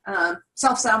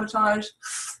 self-sabotage.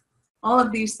 All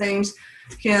of these things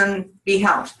can be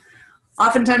helped.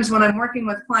 Oftentimes when I'm working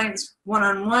with clients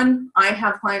one-on-one, I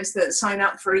have clients that sign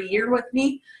up for a year with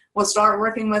me. We'll start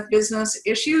working with business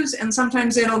issues, and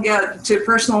sometimes it'll get to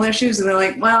personal issues, and they're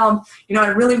like, well, I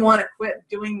really want to quit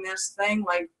doing this thing,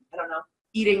 like, I don't know,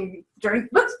 eating during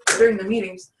the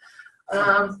meetings.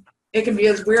 It can be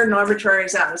as weird and arbitrary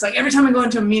as that. It's like every time I go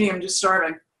into a meeting, I'm just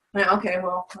starving. Like, okay,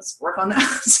 well, let's work on that,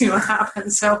 see what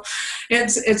happens. So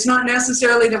it's not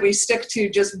necessarily that we stick to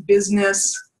just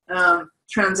business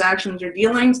transactions or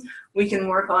dealings. We can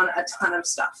work on a ton of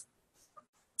stuff.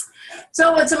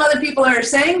 So what some other people are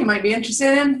saying you might be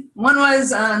interested in. One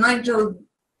was Nigel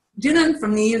Dunan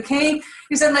from the UK.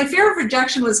 He said, my fear of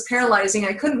rejection was paralyzing.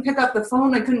 I couldn't pick up the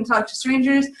phone. I couldn't talk to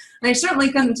strangers. And I certainly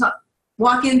couldn't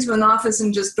walk into an office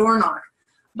and just door knock.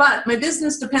 But my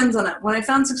business depends on it. When I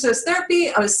found Success Therapy,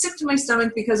 I was sick to my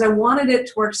stomach because I wanted it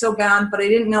to work so bad, but I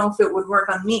didn't know if it would work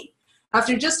on me.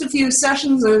 After just a few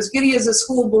sessions, I was giddy as a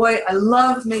schoolboy. I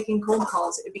loved making cold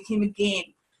calls. It became a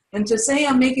game. And to say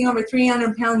I'm making over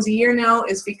 300 pounds a year now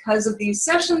is because of these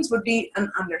sessions would be an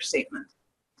understatement.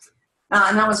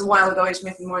 And that was a while ago. He's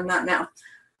making more than that now.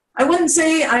 I wouldn't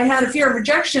say I had a fear of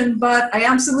rejection, but I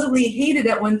absolutely hated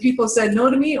it when people said no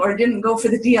to me or didn't go for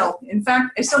the deal. In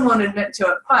fact, I still won't admit to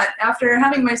it. But after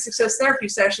having my Success Therapy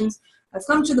sessions, I've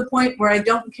come to the point where I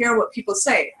don't care what people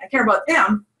say. I care about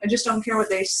them. I just don't care what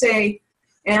they say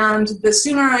And the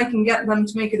sooner I can get them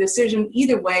to make a decision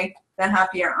either way, the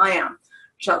happier I am.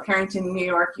 Michelle Carrington, New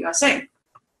York, USA.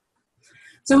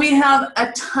 So we have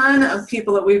a ton of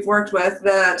people that we've worked with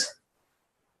that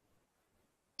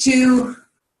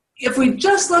if we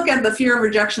just look at the fear of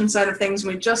rejection side of things,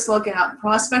 we just look at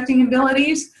prospecting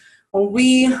abilities,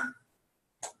 I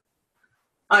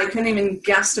couldn't even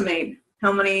guesstimate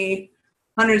how many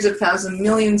hundreds of thousands,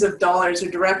 millions of dollars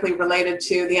are directly related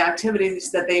to the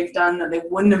activities that they've done that they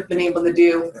wouldn't have been able to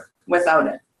do without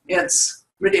it. It's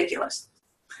ridiculous.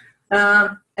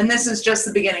 And this is just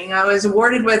the beginning. I was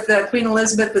awarded with the Queen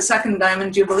Elizabeth II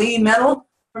Diamond Jubilee Medal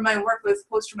for my work with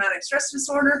post-traumatic stress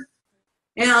disorder.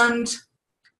 And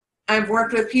I've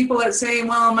worked with people that say,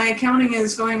 well, my accounting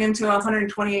is going into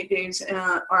 128 days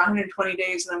or 120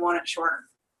 days and I want it shorter.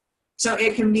 So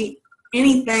it can be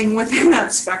anything within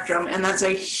that spectrum, and that's a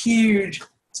huge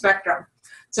spectrum.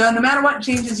 So no matter what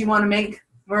changes you want to make,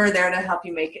 we're there to help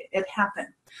you make it happen.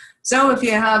 So if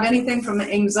you have anything from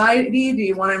anxiety, do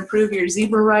you want to improve your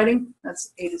zebra riding?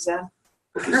 That's A to Z.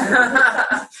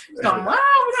 Going, wow,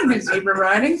 we don't do zebra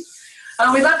riding.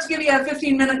 We'd love to give you a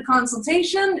 15-minute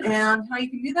consultation, and how you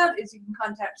can do that is you can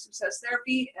contact Success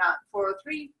Therapy at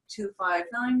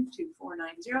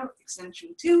 403-259-2490,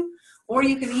 extension 2, or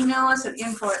you can email us at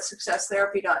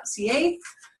info@successtherapy.ca.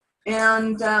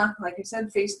 And like I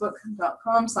said,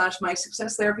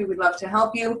 facebook.com/mysuccesstherapy. We'd love to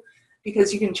help you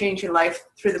because you can change your life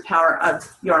through the power of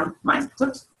your mind.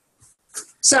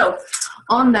 So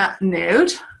on that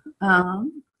note,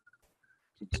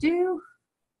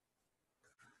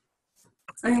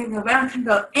 I can go back and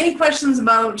go, any questions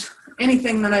about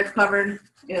anything that I've covered,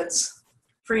 it's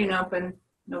free and open,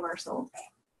 no more sold.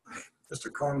 Just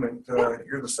a comment,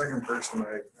 you're the second person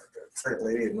second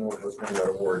lady I know has won that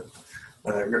award.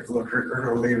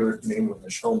 Her lady's name was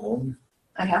Michelle Moon.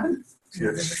 I haven't.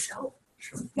 Michelle,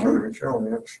 Michelle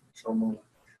Moon.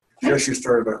 She actually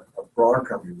started a bra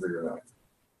company, believe it or not.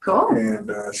 Cool.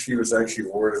 And she was actually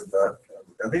awarded that,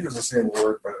 I think it was the same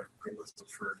award, but it was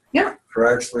for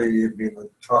actually being the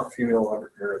top female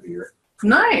entrepreneur of the year.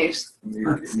 Nice. In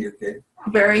the UK.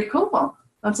 Very cool.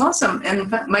 That's awesome. And in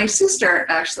fact, my sister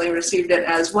actually received it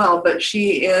as well, but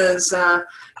she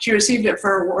received it for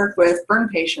her work with burn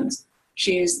patients.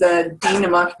 She's the Dean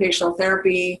of Occupational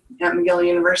Therapy at McGill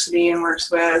University and works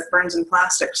with burns and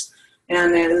plastics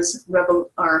and is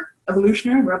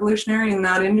revolutionary in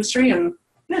that industry. And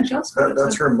yeah, she also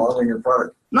that's her modeling your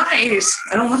product. Nice.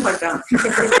 I don't look like that.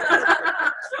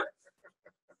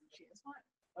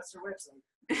 What's her website?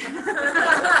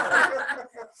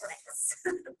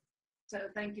 So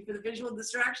thank you for the visual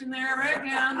distraction there, Rick.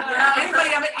 And anybody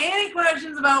have any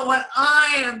questions about what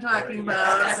I am talking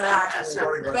about?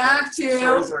 Back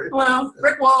to, well,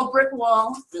 brick wall.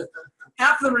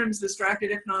 Half the room's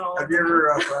distracted, if not all. Have you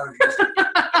ever found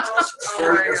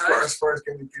as far as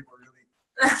getting people really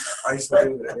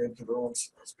isolated and into their own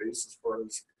space as far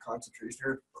as concentration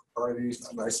here, are these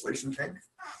an isolation tank?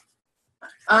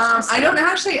 I don't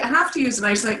actually have to use an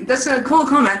isolation. That's a cool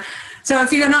comment. So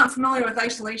if you're not familiar with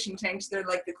isolation tanks, they're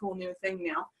like the cool new thing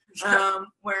now,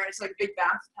 where it's like a big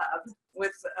bathtub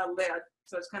with a lid.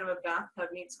 So it's kind of a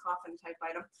bathtub meets coffin type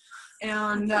item.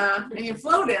 And you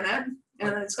float in it,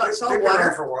 and it's got salt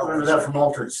water. I remember that from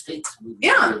Altered States.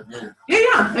 Yeah.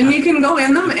 And you can go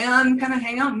in them and kind of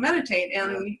hang out and meditate.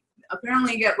 And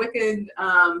apparently you get wicked,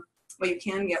 you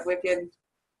can get wicked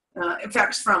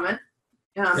effects from it.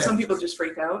 Some people just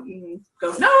freak out and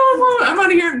go, no, I'm out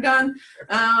of here, I'm done.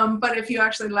 But if you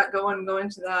actually let go and go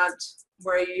into that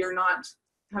where you're not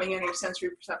having any sensory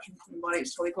perception from your body,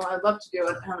 it's totally cool. I'd love to do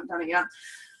it. I haven't done it yet.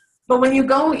 But when we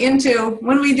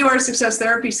do our success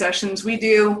therapy sessions, we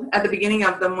do at the beginning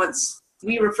of them what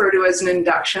we refer to as an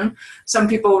induction. Some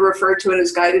people refer to it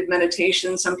as guided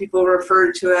meditation. Some people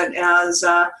refer to it as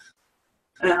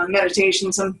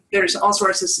meditation. There's all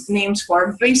sorts of names for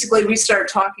it. Basically, we start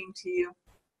talking to you,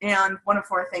 and one of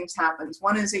four things happens.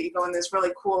 One is that you go in this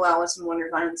really cool Alice in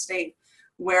Wonderland state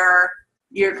where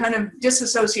you're kind of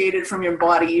disassociated from your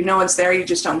body. You know it's there, you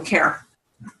just don't care.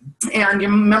 And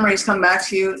your memories come back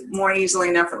to you more easily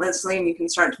and effortlessly, and you can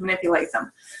start to manipulate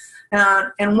them.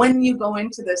 And when you go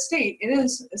into this state, it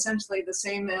is essentially the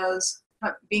same as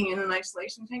being in an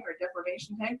isolation tank or a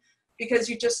deprivation tank, because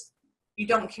you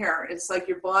don't care. It's like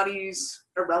your body's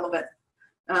irrelevant.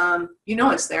 You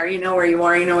know it's there. You know where you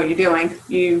are. You know what you're doing.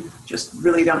 You just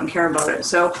really don't care about it.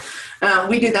 So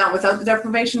we do that without the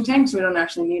deprivation tank, so we don't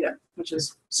actually need it, which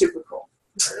is super cool.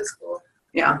 That is cool.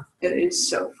 Yeah, it is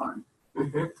so fun.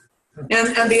 Mm-hmm.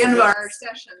 And at the end of our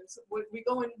sessions, we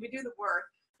go and we do the work,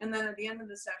 and then at the end of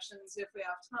the sessions, if we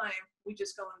have time, we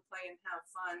just go and play and have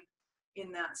fun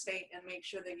in that state and make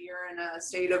sure that you're in a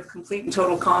state of complete and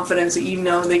total confidence, that you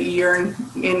know that you're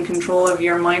in control of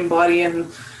your mind, body,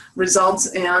 and results,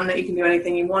 and that you can do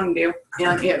anything you want to do,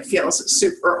 and it feels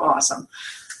super awesome.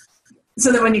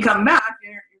 So that when you come back,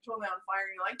 you're totally on fire,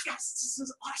 and you're like, yes, this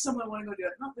is awesome, I want to go do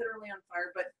it. Not literally on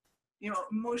fire, but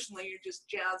emotionally you're just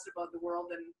jazzed about the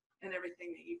world and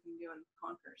everything that you can do and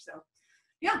conquer. So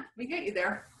yeah, we get you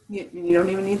there. You don't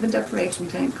even need the deprivation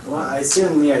tank. Well, I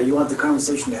assume, you want the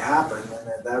conversation to happen,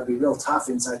 and that would be real tough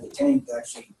inside the tank to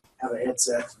actually have a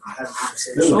headset and have a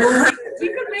conversation. We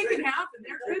could make it happen.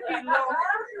 There could be little.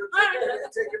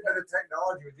 Take a bit of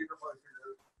technology with you.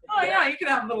 Oh yeah, you could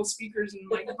have little speakers and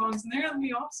microphones in there. That'd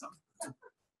be awesome.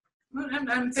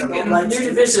 I'm thinking. My new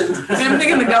division. I'm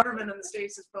thinking the government in the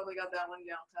States has probably got that one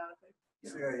down pat.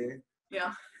 CIA.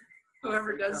 Yeah.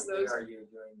 Whoever does those. Are you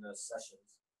doing the sessions?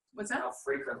 What's that? How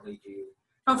frequently do you?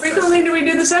 How frequently do we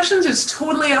do the sessions? It's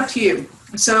totally up to you.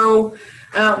 So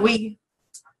I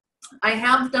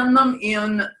have done them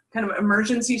in kind of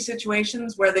emergency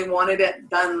situations where they wanted it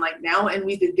done like now, and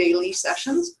we did daily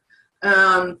sessions.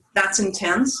 That's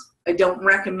intense. I don't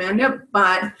recommend it,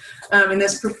 but in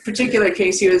this particular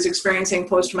case, he was experiencing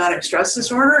post-traumatic stress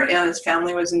disorder, and his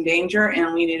family was in danger,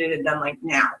 and we needed it done like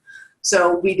now.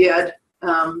 So we did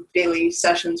daily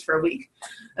sessions for a week.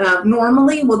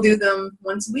 Normally, we'll do them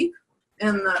once a week,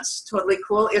 and that's totally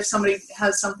cool if somebody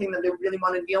has something that they really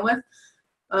want to deal with.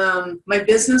 My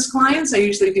business clients, I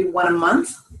usually do one a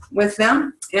month with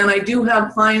them, and I do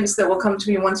have clients that will come to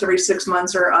me once every 6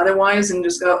 months or otherwise and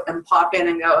just go and pop in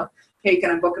and go, hey,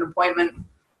 can I book an appointment?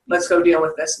 Let's go deal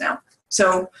with this now.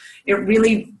 So it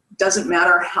really doesn't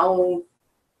matter how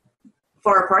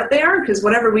far apart they are, because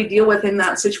whatever we deal with in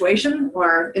that situation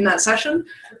or in that session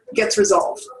gets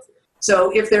resolved.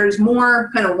 So if there's more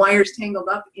kind of wires tangled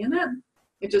up in it,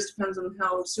 it just depends on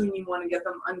how soon you want to get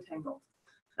them untangled.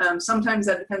 Sometimes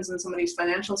that depends on somebody's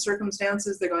financial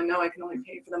circumstances. They're going, no, I can only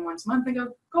pay for them once a month. They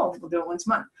go, cool, we'll do it once a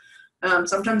month.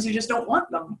 Sometimes you just don't want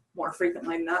them more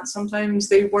frequently than that. Sometimes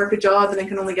they work a job and they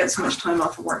can only get so much time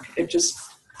off of work. It just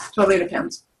totally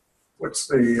depends. What's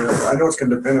the, I know it's going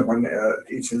to depend upon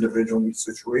each individual, each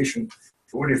situation.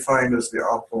 So what do you find is the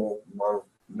optimal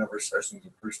number of sessions a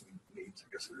person needs?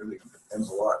 I guess it really depends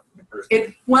a lot on the person.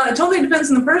 It totally depends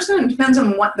on the person. It depends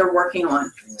on what they're working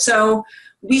on. Yeah. So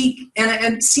and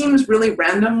it seems really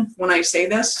random when I say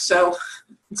this, so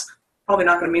it's probably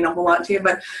not going to mean a whole lot to you,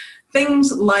 but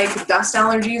things like dust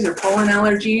allergies or pollen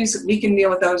allergies, we can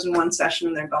deal with those in one session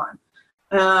and they're gone.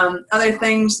 Other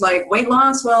things like weight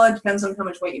loss, well, it depends on how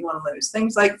much weight you want to lose.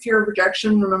 Things like fear of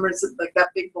rejection, remember it's like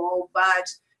that big ball, but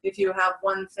if you have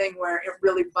one thing where it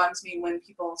really bugs me when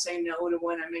people say no to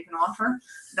when I make an offer,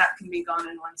 that can be gone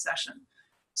in one session.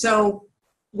 So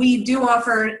we do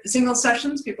offer single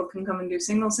sessions. People can come and do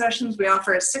single sessions. We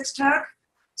offer a 6-tack.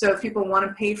 So if people want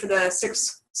to pay for the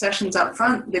 6 sessions up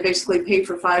front, they basically pay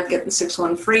for 5, get the 6th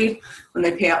one free when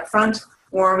they pay up front.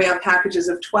 Or we have packages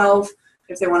of 12.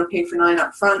 If they want to pay for 9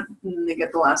 up front, and they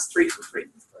get the last 3 for free.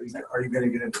 Are you going to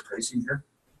get into pricing here?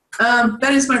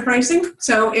 That is my pricing.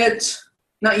 So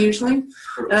not usually.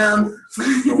 So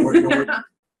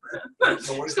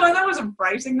that wasn't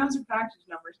pricing, those are package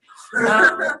numbers.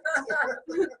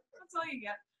 That's all you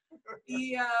get.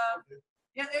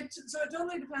 So it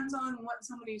totally depends on what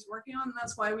somebody's working on, and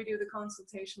that's why we do the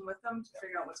consultation with them to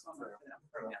figure out what's going on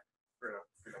for them.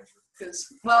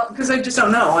 Because I just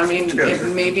don't know. I mean,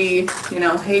 it may be,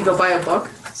 hey, go buy a book,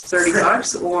 it's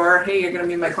 $30, or hey, you're going to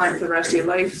be my client for the rest of your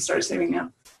life, start saving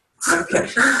up. Okay,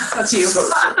 that's you. Don't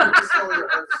really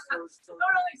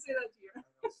say that to you.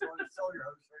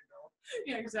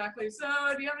 Yeah, exactly. So,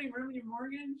 do you have any room in your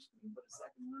mortgage? You can put a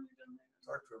second mortgage on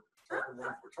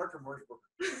there. Talk to mortgage broker.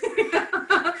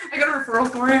 I got a referral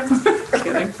for you.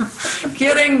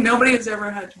 Kidding. Nobody has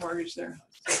ever had to mortgage their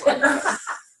house.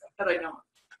 That I know.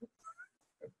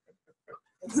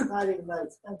 It's not even that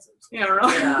expensive. Yeah,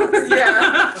 really?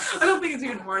 Yeah. I don't think it's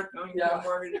even worth going to a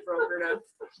mortgage broker to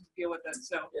deal with it.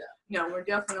 So, no, we're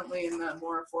definitely in the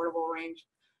more affordable range.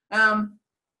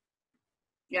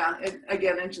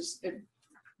 It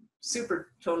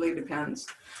super totally depends.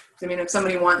 I mean, if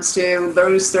somebody wants to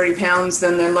lose 30 pounds,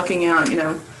 then they're looking at,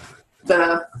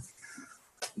 the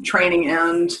training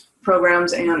and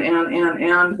programs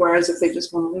and, whereas if they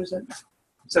just want to lose it.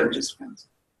 So it just depends.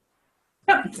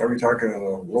 Yeah. Are we talking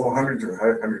low hundreds or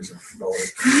high hundreds of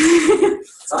dollars?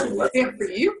 Yeah, for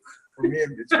you? For me,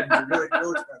 it's going to be really,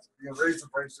 really expensive. Raise the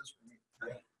prices for me.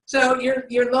 So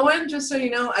your low end, just so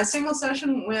you know, a single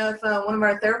session with one of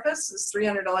our therapists is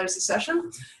 $300 a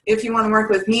session. If you want to work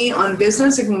with me on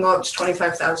business, it can go up to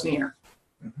 $25,000 a year.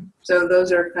 Mm-hmm. So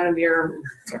those are kind of your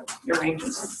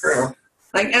ranges. Fair enough.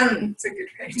 Like, and It's a good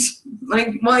range.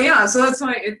 like, well, yeah, so that's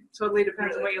why it totally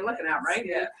depends on what you're looking at, right?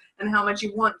 Yeah. And how much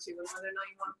you want to, and whether or not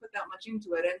you want to put that much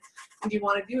into it. And do you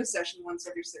want to do a session once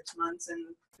every 6 months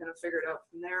and kind of figure it out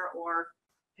from there, or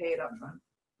pay it up front?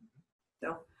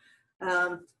 So,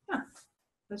 yeah,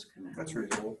 That's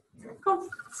reasonable. Yeah. cool.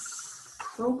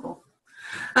 Cool.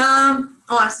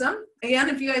 Awesome. Again,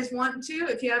 if you guys want to,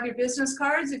 if you have your business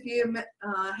cards, if you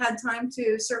had time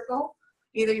to circle,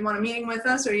 either you want a meeting with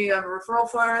us or you have a referral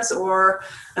for us or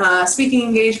speaking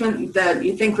engagement that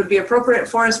you think would be appropriate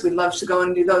for us, we'd love to go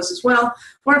and do those as well.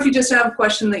 Or if you just have a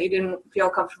question that you didn't feel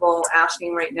comfortable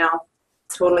asking right now,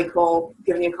 totally cool,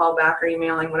 giving you a call back or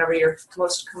emailing, whatever you're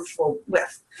most comfortable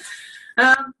with.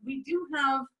 We do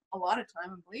have a lot of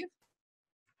time, I believe,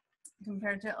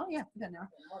 compared to, oh yeah, we got an hour.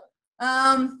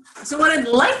 So what I'd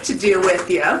like to do with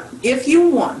you, if you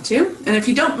want to, and if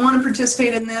you don't want to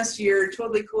participate in this, you're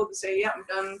totally cool to say, yeah, I'm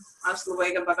done, hasta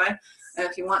luego, bye-bye.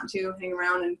 If you want to, hang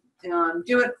around and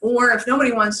do it. Or if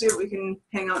nobody wants to, we can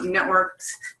hang out and network.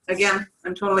 Again,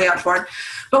 I'm totally up for it.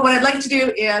 But what I'd like to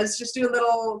do is just do a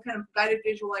little kind of guided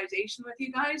visualization with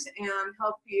you guys and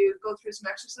help you go through some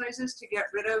exercises to get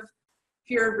rid of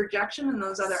fear of rejection and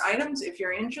those other items if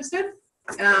you're interested.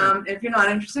 If you're not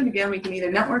interested, again, we can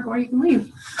either network or you can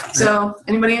leave. So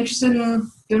anybody interested in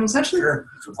doing a session? Sure.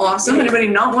 Awesome. Anybody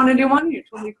not want to do one? You're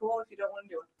totally cool if you don't want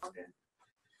to do it. Okay.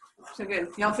 So good.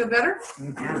 Y'all feel better?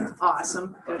 Mhm.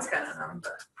 Awesome. It's kind of numb,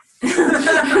 but.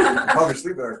 Probably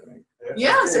sleep better tonight. Yeah.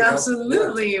 Yes, There you go.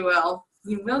 absolutely you will.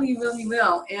 You will.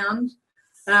 And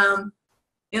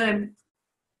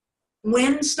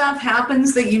when stuff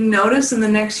happens that you notice in the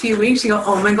next few weeks, you go,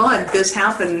 oh my God, this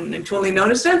happened, and totally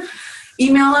noticed it.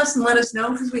 Email us and let us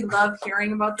know because we love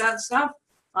hearing about that stuff.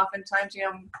 Oftentimes,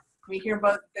 we hear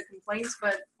about the complaints,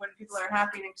 but when people are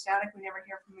happy and ecstatic, we never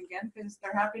hear from them again because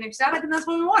they're happy and ecstatic, and that's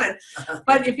what we wanted.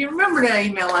 But if you remember to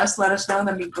email us, let us know.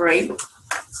 That'd be great.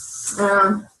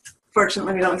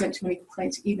 Fortunately, we don't get too many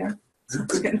complaints either. So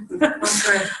that's good.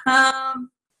 Okay.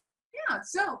 Yeah.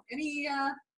 So,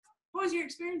 what was your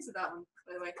experience of that one,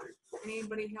 by the way?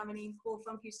 Anybody have any cool,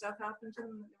 funky stuff happen to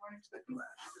them that they weren't expecting?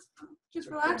 Just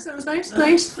relax. That was nice.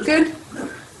 Nice. Good.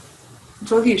 I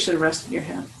told you should have rested your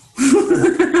head.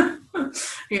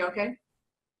 You okay?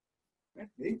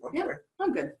 Me? I'm Yeah. fine.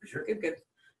 I'm good. Sure. Good.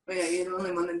 But yeah, you're the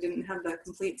only one that didn't have the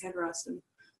complete head rest. And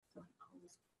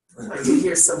I did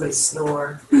hear somebody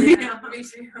snore. yeah. Me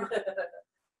too.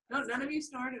 No, none of you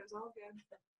snored. It was all good.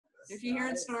 If you hear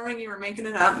it snoring, you were making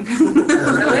it up.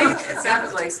 Really? It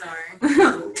sounded like snoring.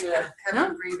 Yeah.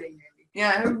 Heavy breathing, maybe.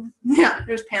 Yeah,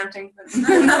 there's panting. But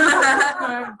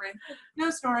no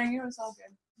snoring, it was all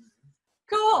good.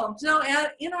 Cool. So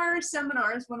in our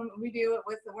seminars, when we do it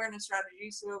with Awareness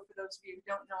Strategies, so for those of you who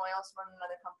don't know, I also run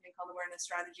another company called Awareness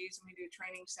Strategies, and we do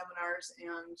training seminars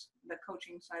and the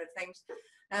coaching side of things.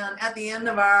 And at the end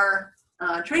of our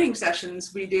training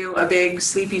sessions, we do a big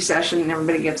sleepy session, and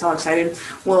everybody gets all excited.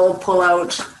 We'll pull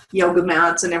out yoga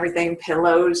mats and everything,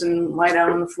 pillows, and lie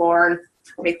down on the floor and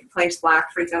make the place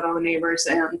black, freak out all the neighbors,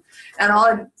 and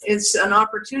it's an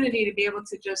opportunity to be able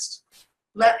to just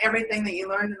let everything that you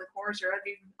learned in the course, or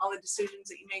all the decisions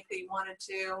that you make that you wanted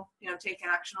to, take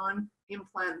action on,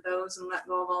 implant those and let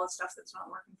go of all the stuff that's not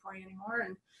working for you anymore,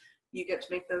 and you get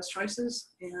to make those choices.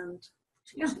 And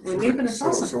yeah, we leave and it's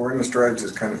awesome. So we're in the strides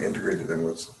is kind of integrated in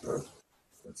with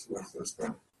this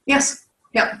thing. Yes.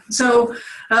 Yeah. So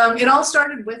it all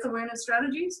started with Awareness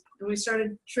Strategies, and we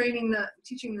started teaching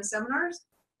the seminars,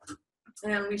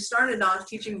 and we started off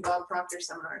teaching Bob Proctor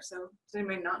seminars. So does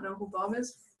anybody not know who Bob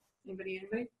is? Anybody?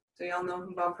 So y'all know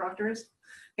who Bob Proctor is?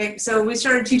 Okay, so we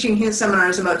started teaching his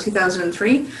seminars about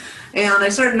 2003, and I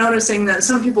started noticing that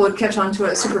some people would catch on to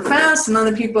it super fast, and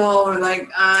other people were like,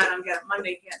 I don't get it,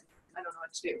 Monday can't, I don't know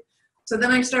what to do. So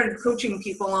then I started coaching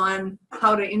people on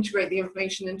how to integrate the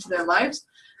information into their lives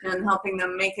and helping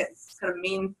them make it kind of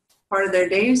mean part of their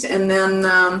days. And then,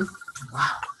 wow,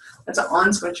 that's an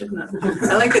on switch, isn't it?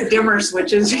 I like the dimmer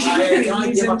switches.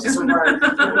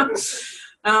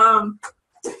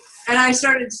 And I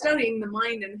started studying the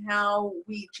mind and how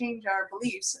we change our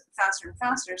beliefs faster and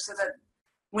faster, so that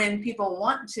when people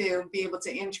want to be able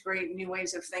to integrate new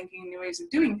ways of thinking, new ways of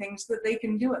doing things, that they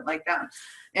can do it like that.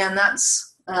 And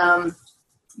that's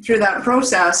through that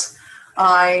process,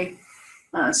 I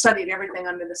studied everything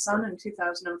under the sun. In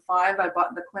 2005, I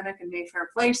bought the clinic in Mayfair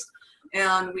Place,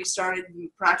 and we started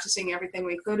practicing everything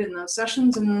we could in those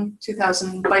sessions. And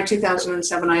by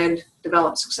 2007, I had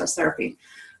developed Success Therapy.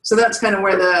 So that's kind of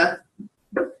where the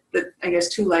I guess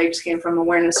 2 legs came from: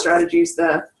 Awareness Strategies,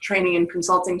 the training and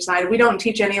consulting side. We don't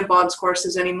teach any of Bob's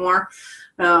courses anymore.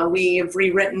 We have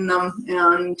rewritten them,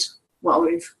 and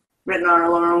we've written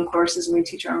all our own courses, and we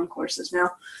teach our own courses now.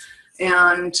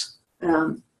 And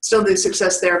still do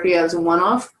success therapy as a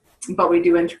one-off, but we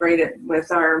do integrate it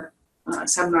with our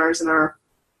seminars and our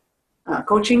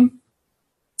coaching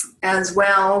as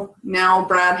well. Now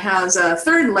Brad has a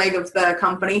third leg of the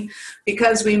company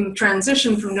because we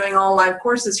transitioned from doing all live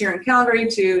courses here in Calgary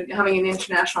to having an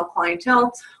international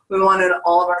clientele. We wanted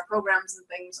all of our programs and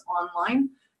things online.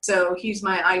 So he's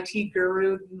my IT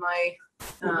guru, my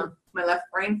left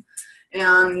brain.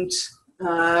 And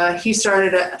he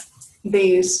started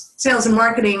the sales and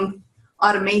marketing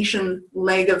automation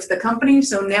leg of the company.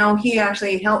 So now he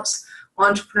actually helps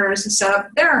entrepreneurs to set up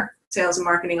their sales and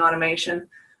marketing automation,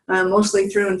 mostly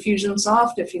through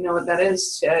Infusionsoft, if you know what that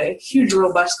is. A huge,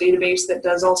 robust database that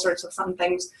does all sorts of fun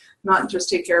things, not just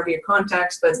take care of your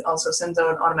contacts, but also sends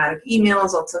out automatic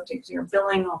emails, also takes your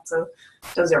billing, also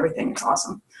does everything. It's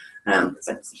awesome.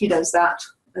 But he does that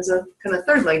as a kind of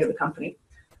third leg of the company.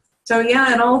 So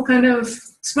yeah, it all kind of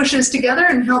smushes together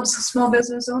and helps small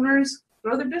business owners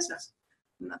grow their business.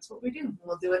 And that's what we do.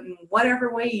 We'll do it in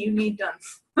whatever way you need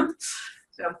done.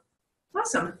 So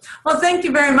awesome. Well, thank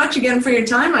you very much again for your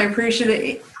time. I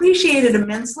appreciate it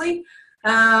immensely.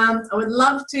 I would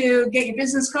love to get your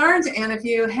business cards, and if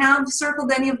you have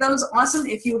circled any of those, awesome.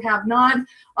 If you have not,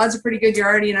 odds are pretty good you're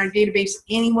already in our database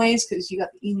anyways because you got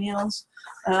the emails.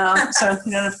 So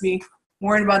you don't have to be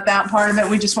worried about that part of it.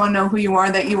 We just want to know who you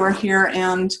are, that you are here,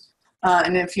 and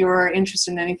if you're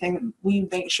interested in anything, we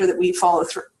make sure that we follow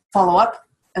up,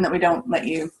 and that we don't let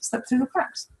you slip through the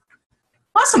cracks.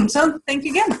 Awesome. So thank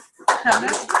you again. Have a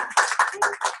nice day.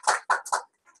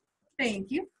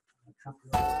 Thank you.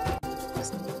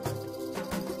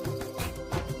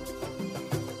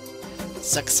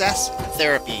 Success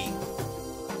Therapy.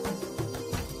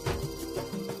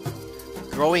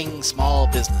 Growing small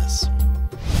business.